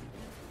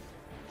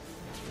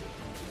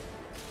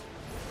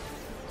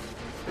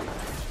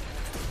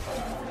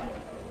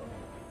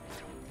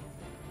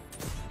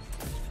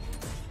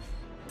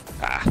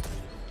 Ah,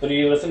 So do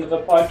you listen to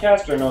the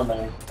podcast or no,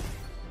 then?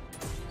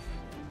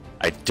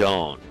 I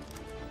don't.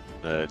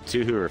 The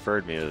two who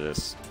referred me to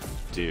this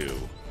do,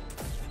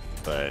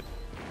 but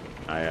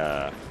I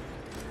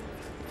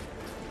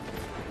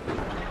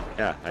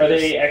yeah. Are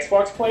they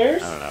Xbox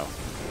players? I don't know.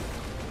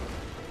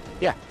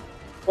 Yeah.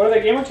 What are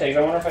their gamer tags?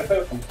 I wonder if I play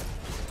with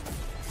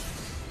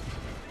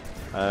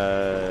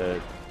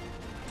them.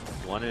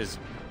 One is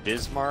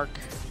Bismarck,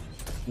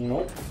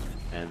 Nope.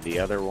 and the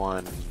other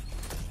one,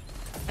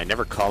 I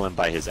never call him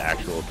by his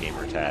actual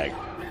gamer tag.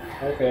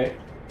 Okay.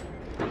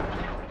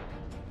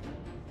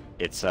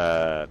 It's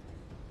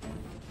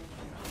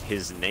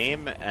his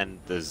name and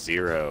the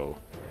 0,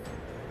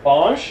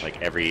 Bonch?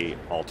 like every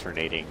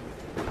alternating.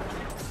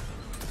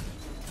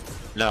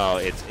 No,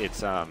 it's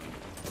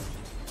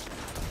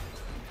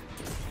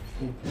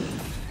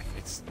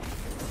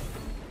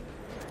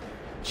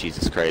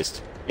Jesus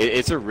Christ.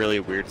 It's a really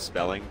weird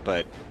spelling,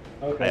 but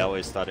Okay. I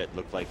always thought it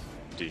looked like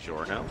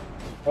DiGiorno,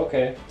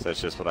 Okay. so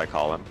that's just what I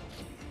call him.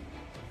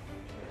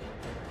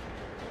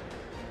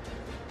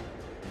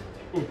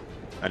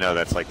 I know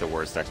that's like the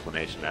worst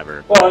explanation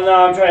ever. Well, no,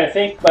 I'm trying to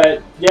think,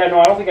 but yeah,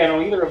 no, I don't think I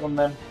know either of them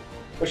then.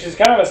 Which is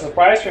kind of a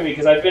surprise for me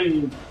because I've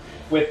been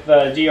with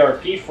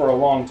DRP for a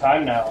long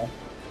time now.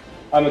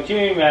 I'm a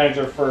community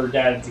manager for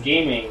Dad's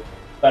Gaming,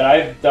 but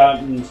I've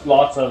done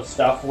lots of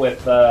stuff with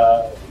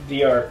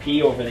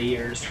DRP over the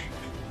years.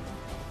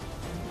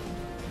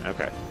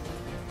 Okay.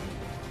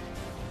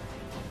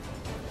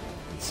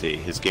 Let's see.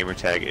 His gamer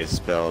tag is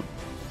spelled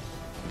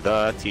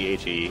the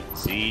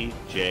THEZJEORNO.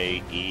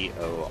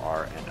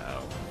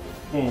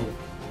 I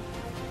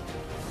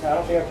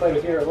don't think I played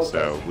with Hero.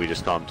 So we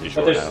just call him but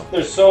DiGiorno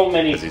there's so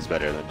many. because he's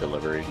better than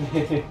delivery.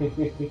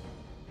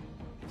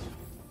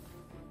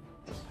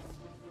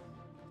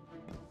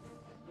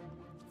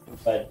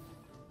 But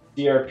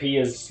DRP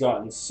has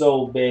gotten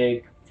so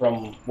big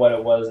from what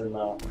it was in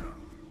the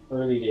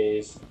early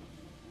days.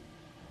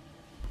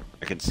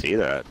 I can see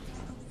that.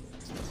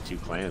 2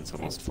 clans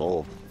almost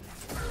full.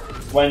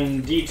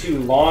 When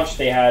D2 launched,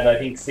 they had, I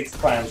think, 6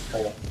 clans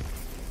full.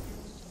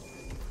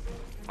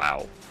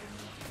 Wow.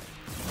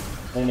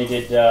 Then they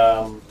did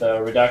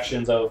the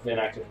reductions of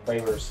inactive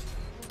flavors.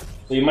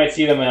 So you might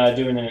see them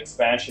doing an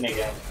expansion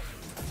again.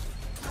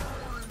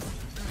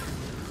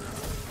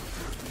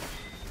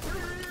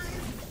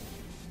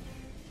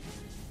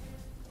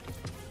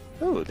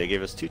 Oh, they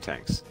gave us 2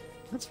 tanks.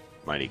 That's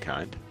mighty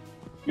kind.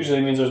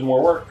 Usually means there's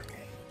more work.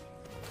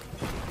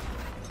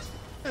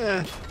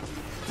 Eh.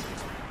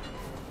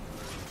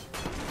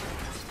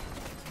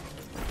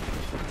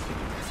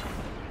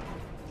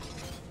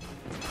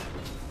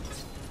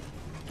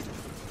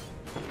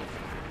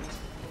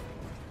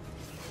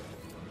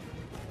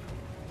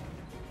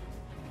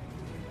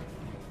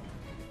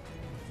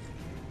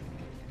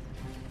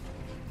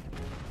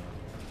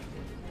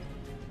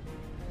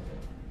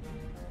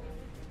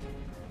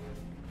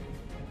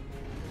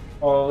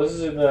 Oh, this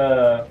is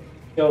the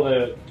kill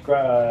the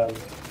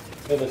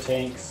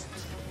tanks.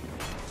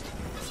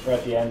 We're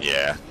at the end.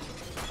 Yeah.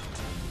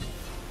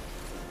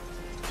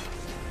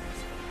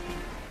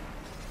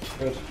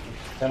 Good.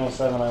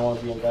 10:07. I want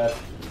to be in bed.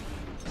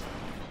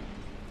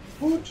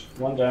 Woot.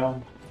 1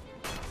 down.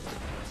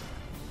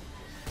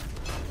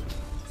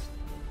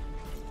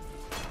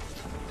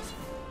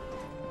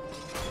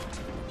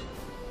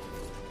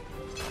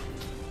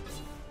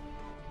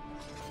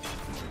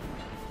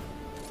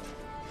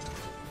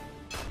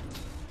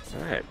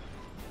 Alright.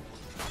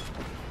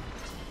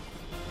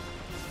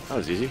 That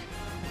was easy.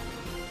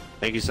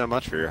 Thank you so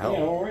much for your help.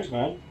 Yeah, no worries,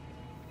 man.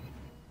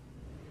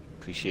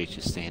 Appreciate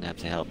you staying up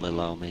to help little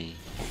old me.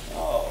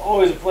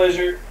 Always a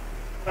pleasure.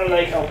 I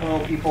like helping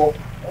old people.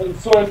 And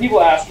so when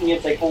people ask me,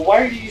 it's like, well,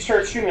 why did you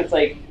start streaming? It's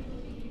like,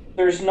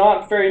 there's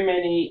not very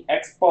many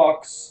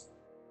Xbox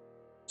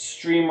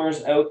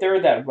streamers out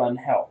there that run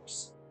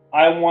helps.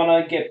 I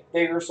want to get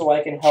bigger so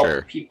I can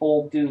help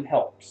people do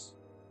helps.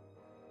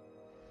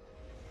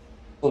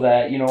 So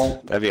that, you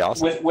know, that'd be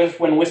awesome. With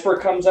when Whisper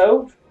comes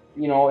out,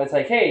 you know, it's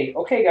like, hey,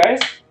 okay,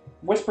 guys,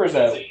 Whisper's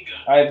out.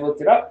 I've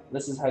looked it up.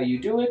 This is how you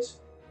do it.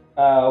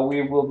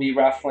 We will be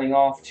raffling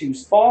off 2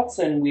 spots,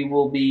 and we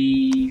will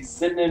be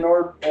sitting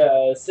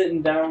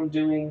down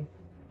doing.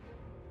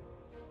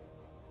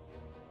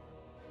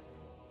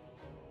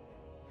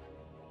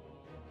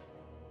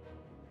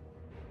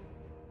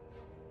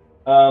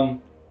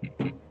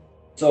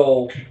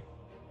 So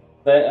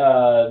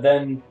that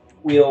then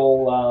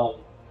we'll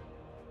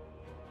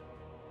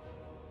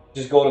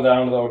just go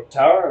down to the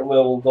tower.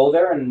 We'll go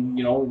there and,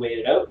 you know, wait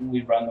it out, and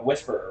we run the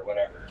Whisper or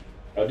whatever.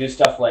 You know, do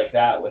stuff like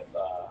that with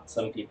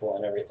some people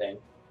and everything.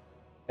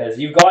 Because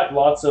you've got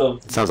lots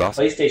of Sounds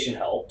awesome. PlayStation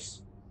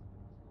helps.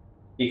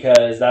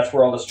 Because that's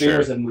where all the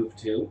streamers have moved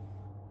to.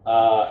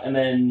 And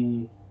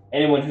then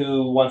anyone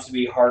who wants to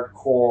be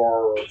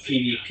hardcore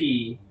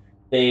PvP,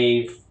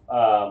 they've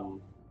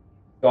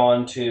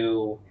gone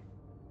to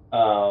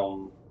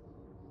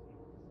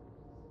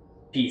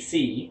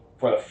PC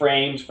for the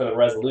frames, for the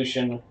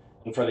resolution,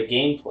 and for the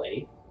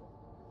gameplay.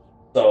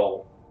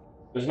 So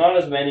there's not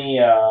as many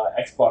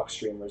Xbox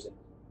streamers in.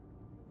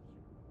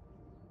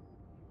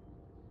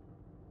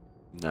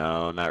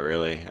 No, not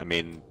really. I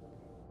mean,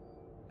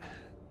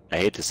 I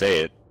hate to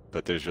say it,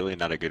 but there's really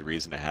not a good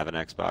reason to have an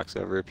Xbox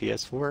over a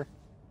PS4.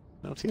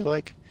 I don't feel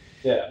like.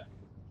 Yeah.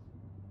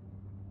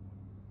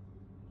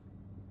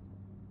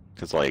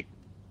 Because, like,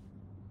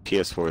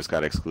 PS4's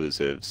got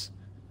exclusives.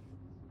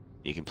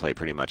 You can play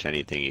pretty much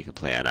anything you can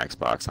play on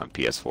Xbox on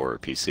PS4 or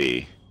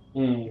PC.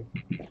 Mm.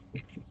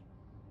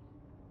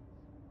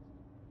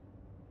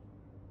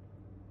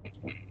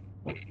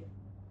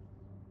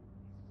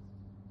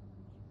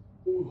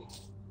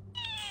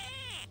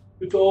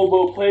 It's all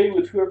about playing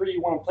with whoever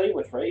you want to play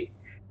with, right?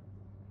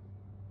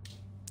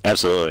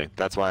 Absolutely.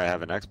 That's why I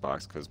have an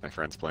Xbox, because my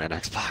friends play on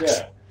Xbox.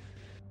 Yeah.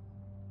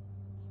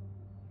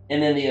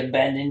 And then they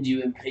abandoned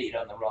you and played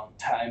on the wrong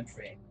time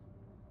frame.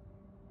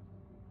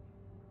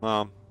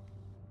 Well,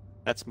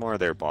 that's more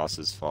their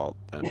boss's fault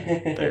than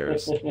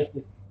theirs. I'll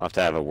have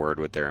to have a word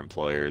with their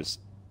employers.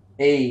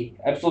 Hey,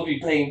 I'm supposed to be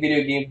playing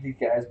video games with these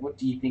guys. What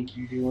do you think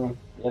you're doing?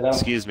 You know?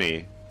 Excuse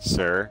me,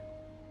 sir.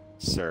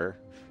 Sir.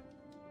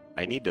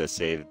 I need to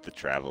save the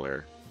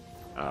traveler.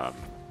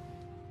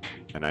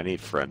 And I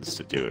need friends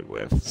to do it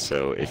with.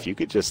 So if you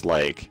could just,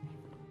 like,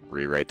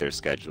 rewrite their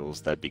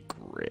schedules, that'd be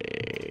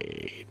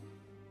great.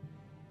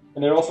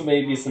 And there also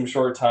may be some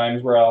short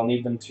times where I'll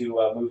need them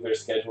to move their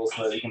schedule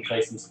so that they can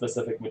play some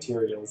specific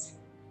materials.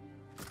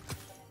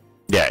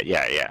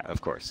 Yeah,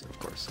 of course.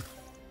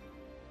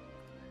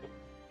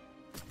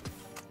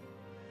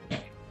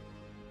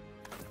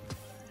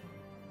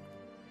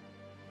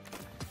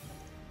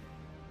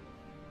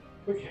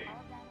 Okay.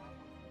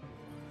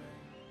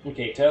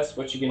 Okay, Tess,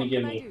 what you gonna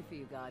give me? do for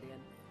you, Guardian?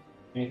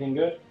 Anything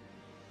good?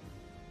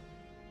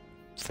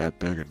 Fat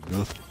bag of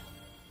nothing.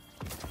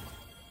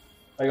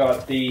 I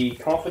got the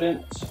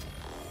Confident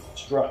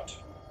Strut.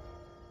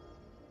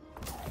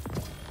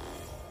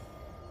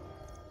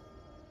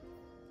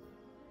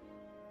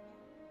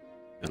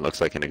 It looks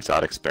like an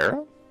exotic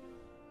sparrow?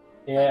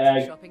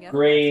 Yeah, Shopping everywhere,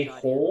 Grey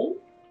Guardian. Hole?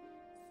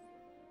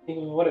 I think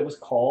was what it was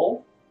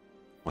called.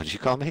 What'd you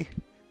call me?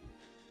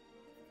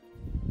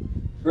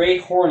 Grey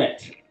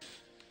Hornet.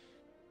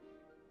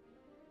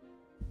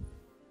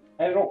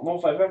 I don't know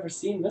if I've ever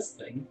seen this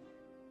thing.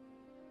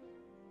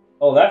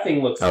 Oh, that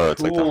thing looks Oh,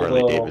 it's cool, like the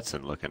Harley though.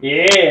 Davidson looking.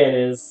 Yeah, it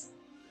is.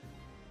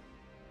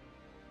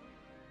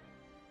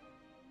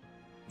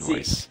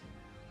 Nice. See,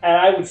 and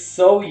I would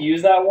so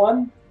use that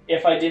one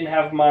if I didn't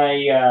have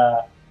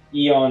my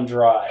Eon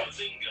Drive.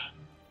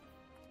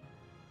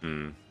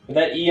 Hmm. But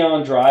that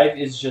Eon Drive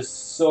is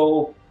just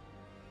so...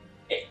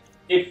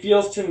 It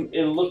feels to...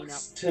 It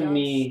looks to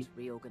me...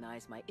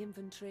 Reorganize my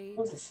inventory.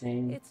 What's the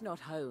name? It's not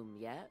home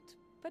yet,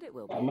 but it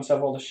will be. I must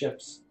have all the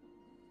ships.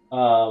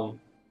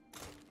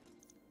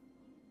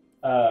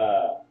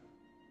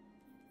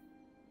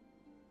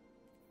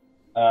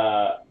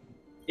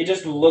 It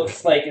just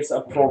looks like it's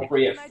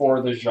appropriate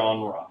for the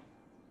genre.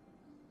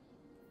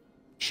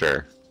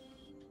 Sure.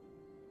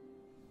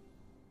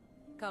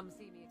 Come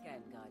see me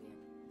again, Guardian.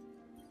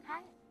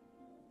 Hi.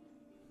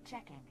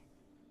 Checking.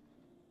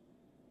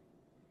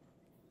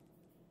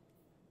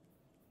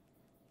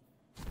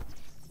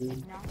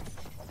 Acknowledged.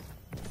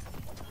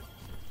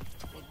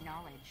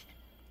 Acknowledged.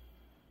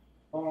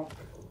 Oh,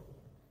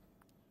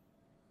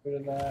 rid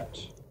of that.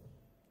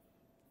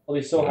 I'll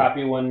be so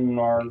happy when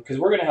because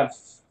we're gonna have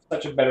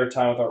such a better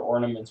time with our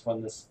ornaments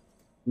when this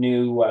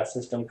new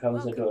system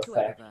comes into Welcome to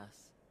effect. Eververse.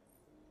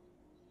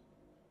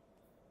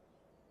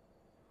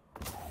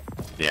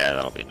 Yeah,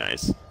 that'll be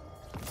nice.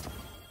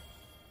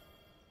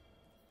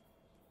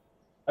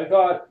 I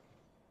got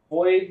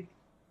Void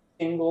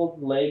Single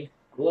Leg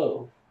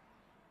Glow.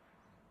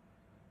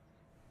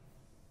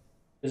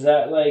 Is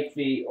that like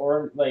the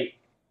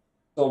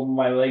so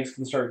my legs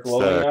can start It's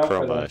glowing the now?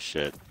 For chroma the...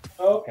 shit.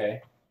 Oh,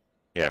 okay.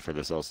 Yeah, for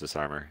the Solstice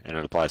armor. And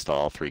it applies to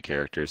all 3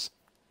 characters.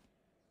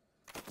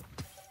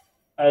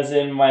 As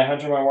in my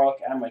Hunter, my Warlock,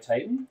 and my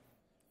Titan?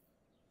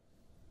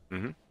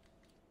 Mm-hmm.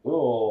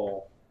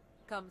 Cool.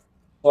 Come.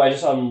 So I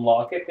just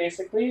unlock it,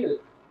 basically?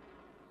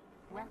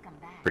 Welcome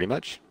back. Pretty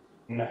much.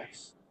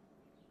 Nice.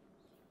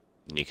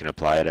 And you can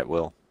apply it at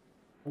will.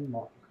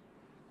 Unlock.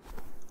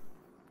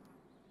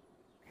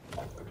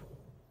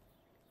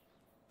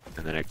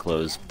 And then it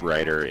glows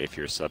brighter if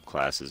your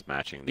subclass is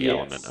matching the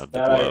element of the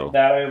that glow.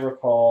 that I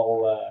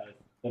recall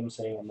them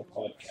saying on the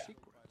podcast.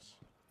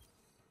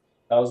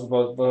 That was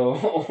about the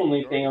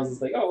only thing I was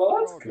just like, oh, well,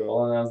 that's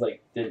cool. And I was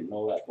like, didn't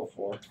know that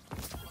before.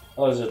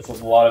 I was just, a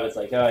lot of it's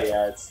like, oh,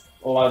 yeah, it's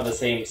a lot of the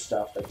same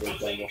stuff that they've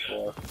done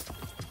before.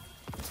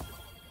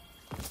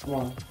 Come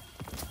on.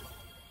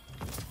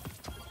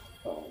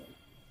 Oh,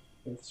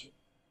 it's...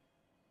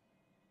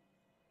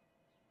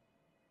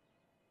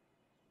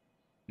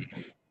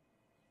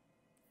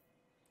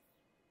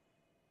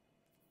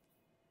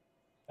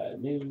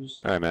 Bad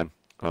news. Alright, man.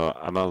 Well,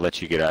 I'm gonna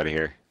let you get out of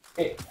here.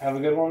 Hey, have a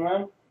good one,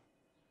 man.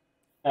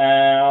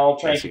 And I'll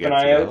try and Thanks keep an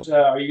again for eye your out.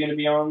 help. Are you going to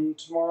be on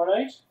tomorrow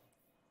night?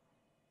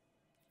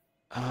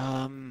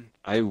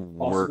 I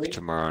work Possibly.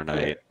 tomorrow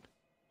night,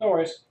 No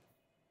worries.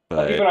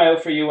 I'll keep but an eye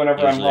out for you whenever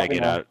I'm usually I hopping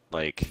get on. out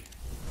like.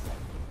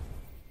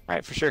 All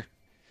right, for sure.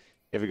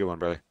 You have a good one,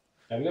 brother.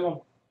 Have a good one.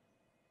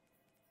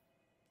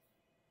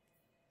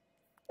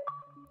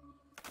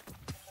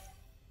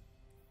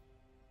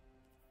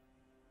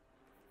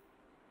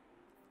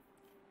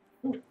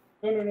 Ooh,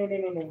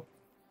 no.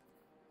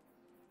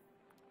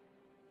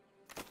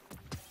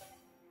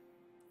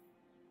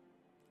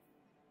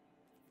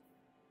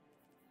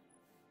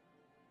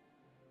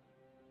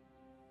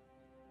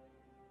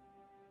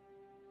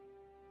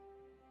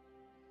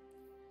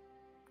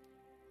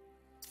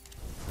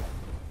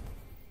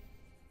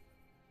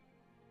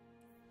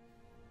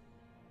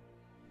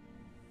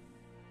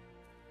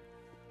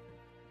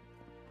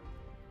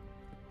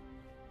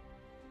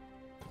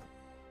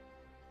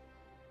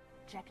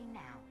 Checking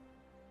now.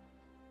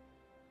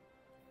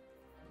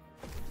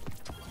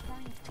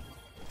 Sign, please.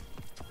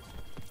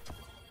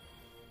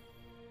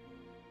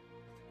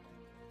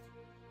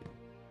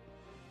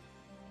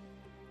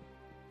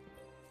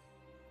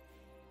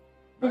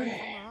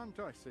 Okay. Aren't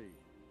I see?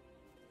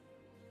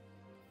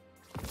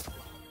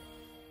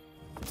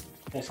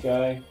 Nice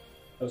guy.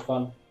 That was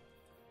fun.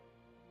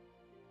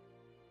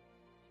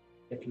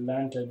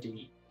 Atlanta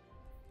D.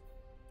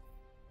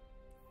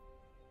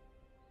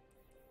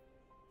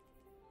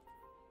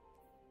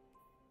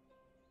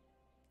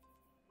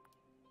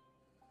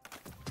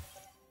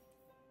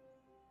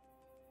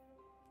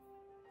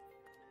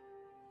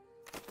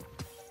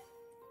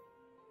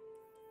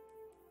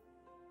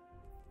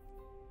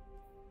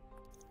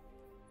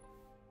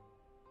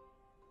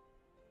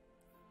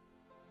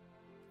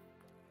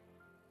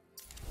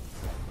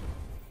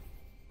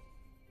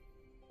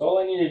 All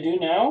I need to do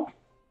now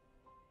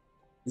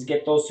is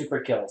get those super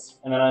kills,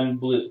 and then I'm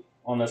blue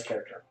on this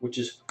character, which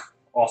is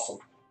awesome.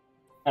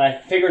 And I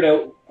figured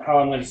out how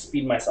I'm going to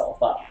speed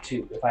myself up,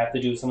 too, if I have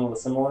to do some of the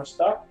similar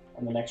stuff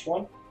on the next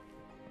one.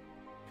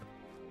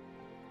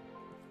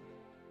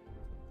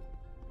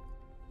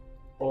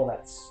 Oh,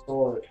 that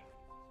sword.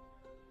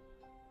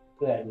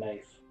 Look at that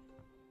knife.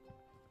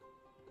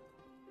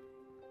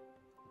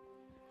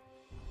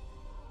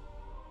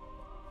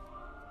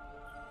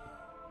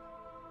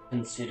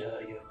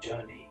 Consider your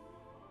journey.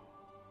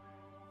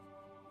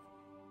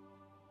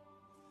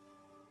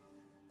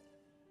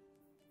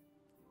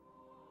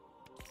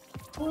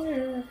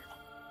 Where?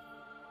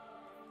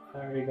 I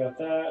already got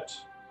that.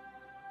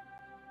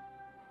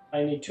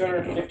 I need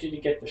 250 to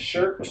get the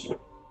shirt. Is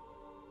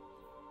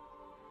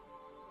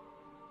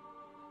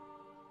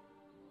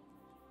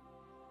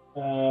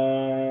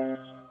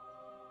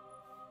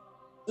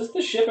this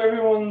the ship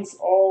everyone's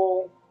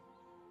all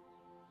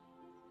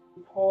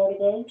hot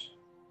about?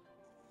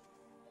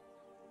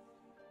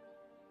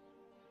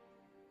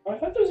 Oh, I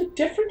thought there was a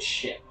different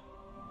ship.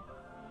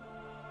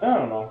 I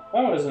don't know.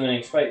 I wasn't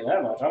expecting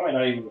that much. I might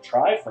not even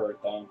try for it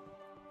then.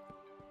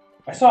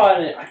 I saw it,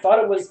 and I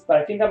thought it was, but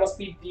I think that must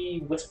be the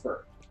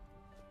Whisper.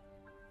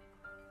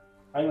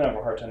 I'm gonna have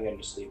a hard time getting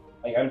to sleep.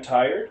 Like, I'm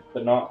tired,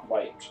 but not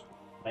wiped.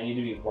 I need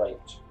to be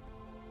wiped.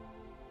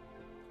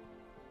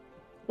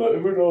 But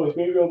who knows,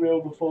 maybe I'll be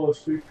able to fall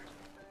asleep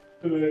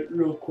tonight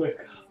real quick.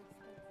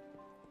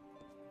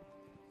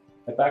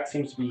 My back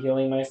seems to be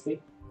healing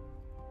nicely.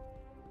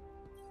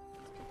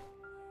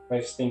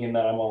 Wife's thinking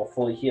that I'm all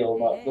fully healed,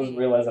 but doesn't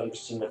realize I'm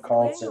just in a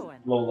constant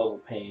low-level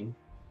pain.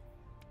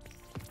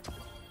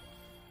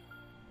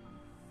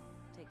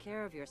 Take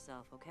care of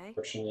yourself, okay?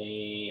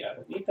 Fortunately, I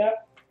don't need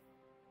that.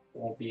 It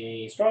won't be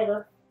any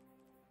stronger.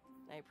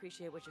 I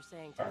appreciate what you're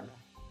saying, Tana.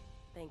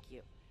 Thank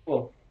you.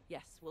 Cool.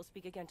 Yes, we'll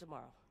speak again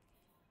tomorrow.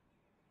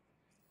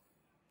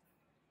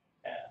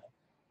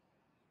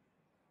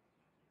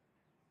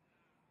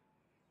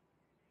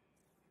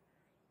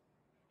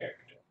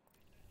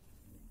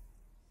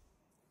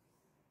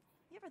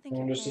 You ever think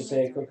And your just to playmates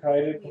say a are quick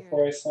hide weird?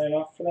 before I sign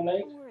off for the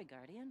night. Don't worry,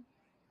 Guardian.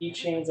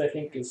 Keychains, I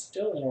think, is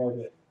still in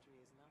orbit.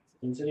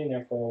 Been sitting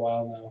there for a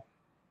while now.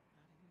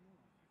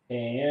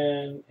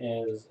 KN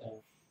is a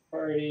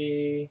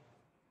party.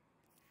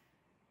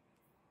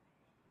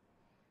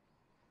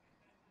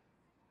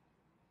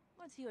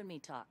 Let's you and me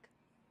talk.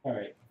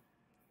 Alright.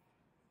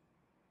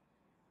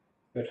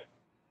 Good.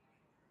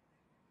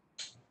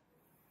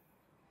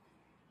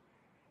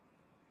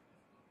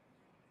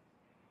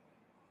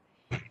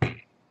 The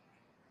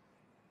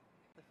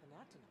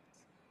Phanatonautes.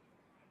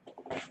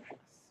 A surge?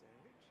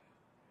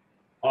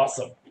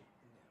 Awesome.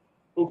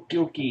 Okie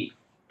dokie.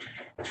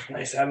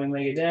 Nice having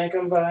Mega Dan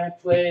come by,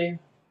 play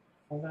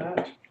all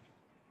that.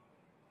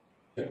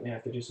 Certainly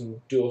have to do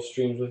some dual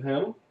streams with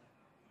him.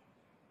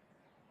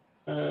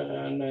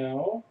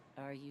 Now.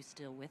 Are you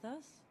still with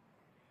us?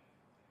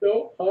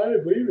 No,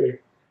 I'm leaving.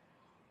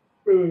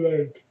 For the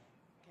night.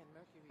 Can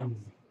Mercury see? An alliance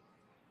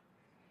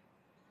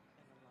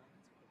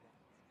with the rats?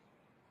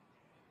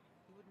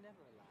 He would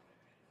never allow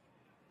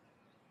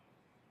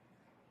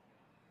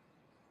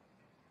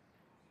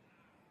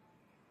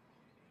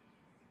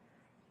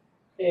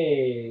it.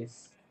 Hey,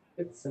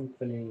 it's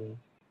Symphony.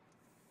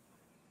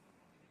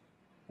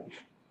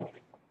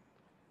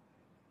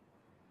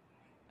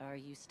 Are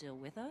you still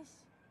with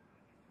us?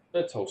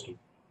 Let's host him.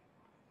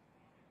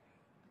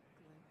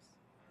 Glimpse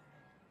and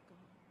then gone.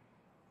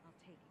 I'll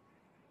take it.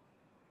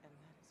 And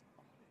that is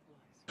all it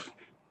was.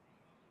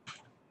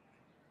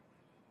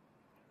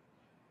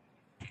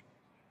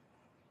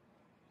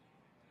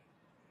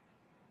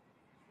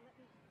 Let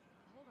me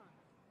hold on.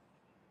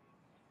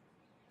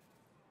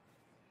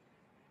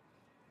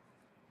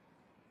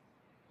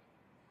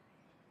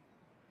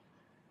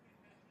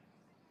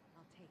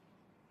 I'll take it.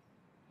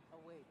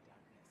 Away,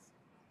 darkness.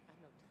 I've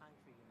no time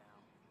for you now.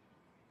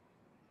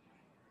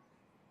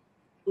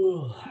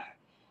 Ugh.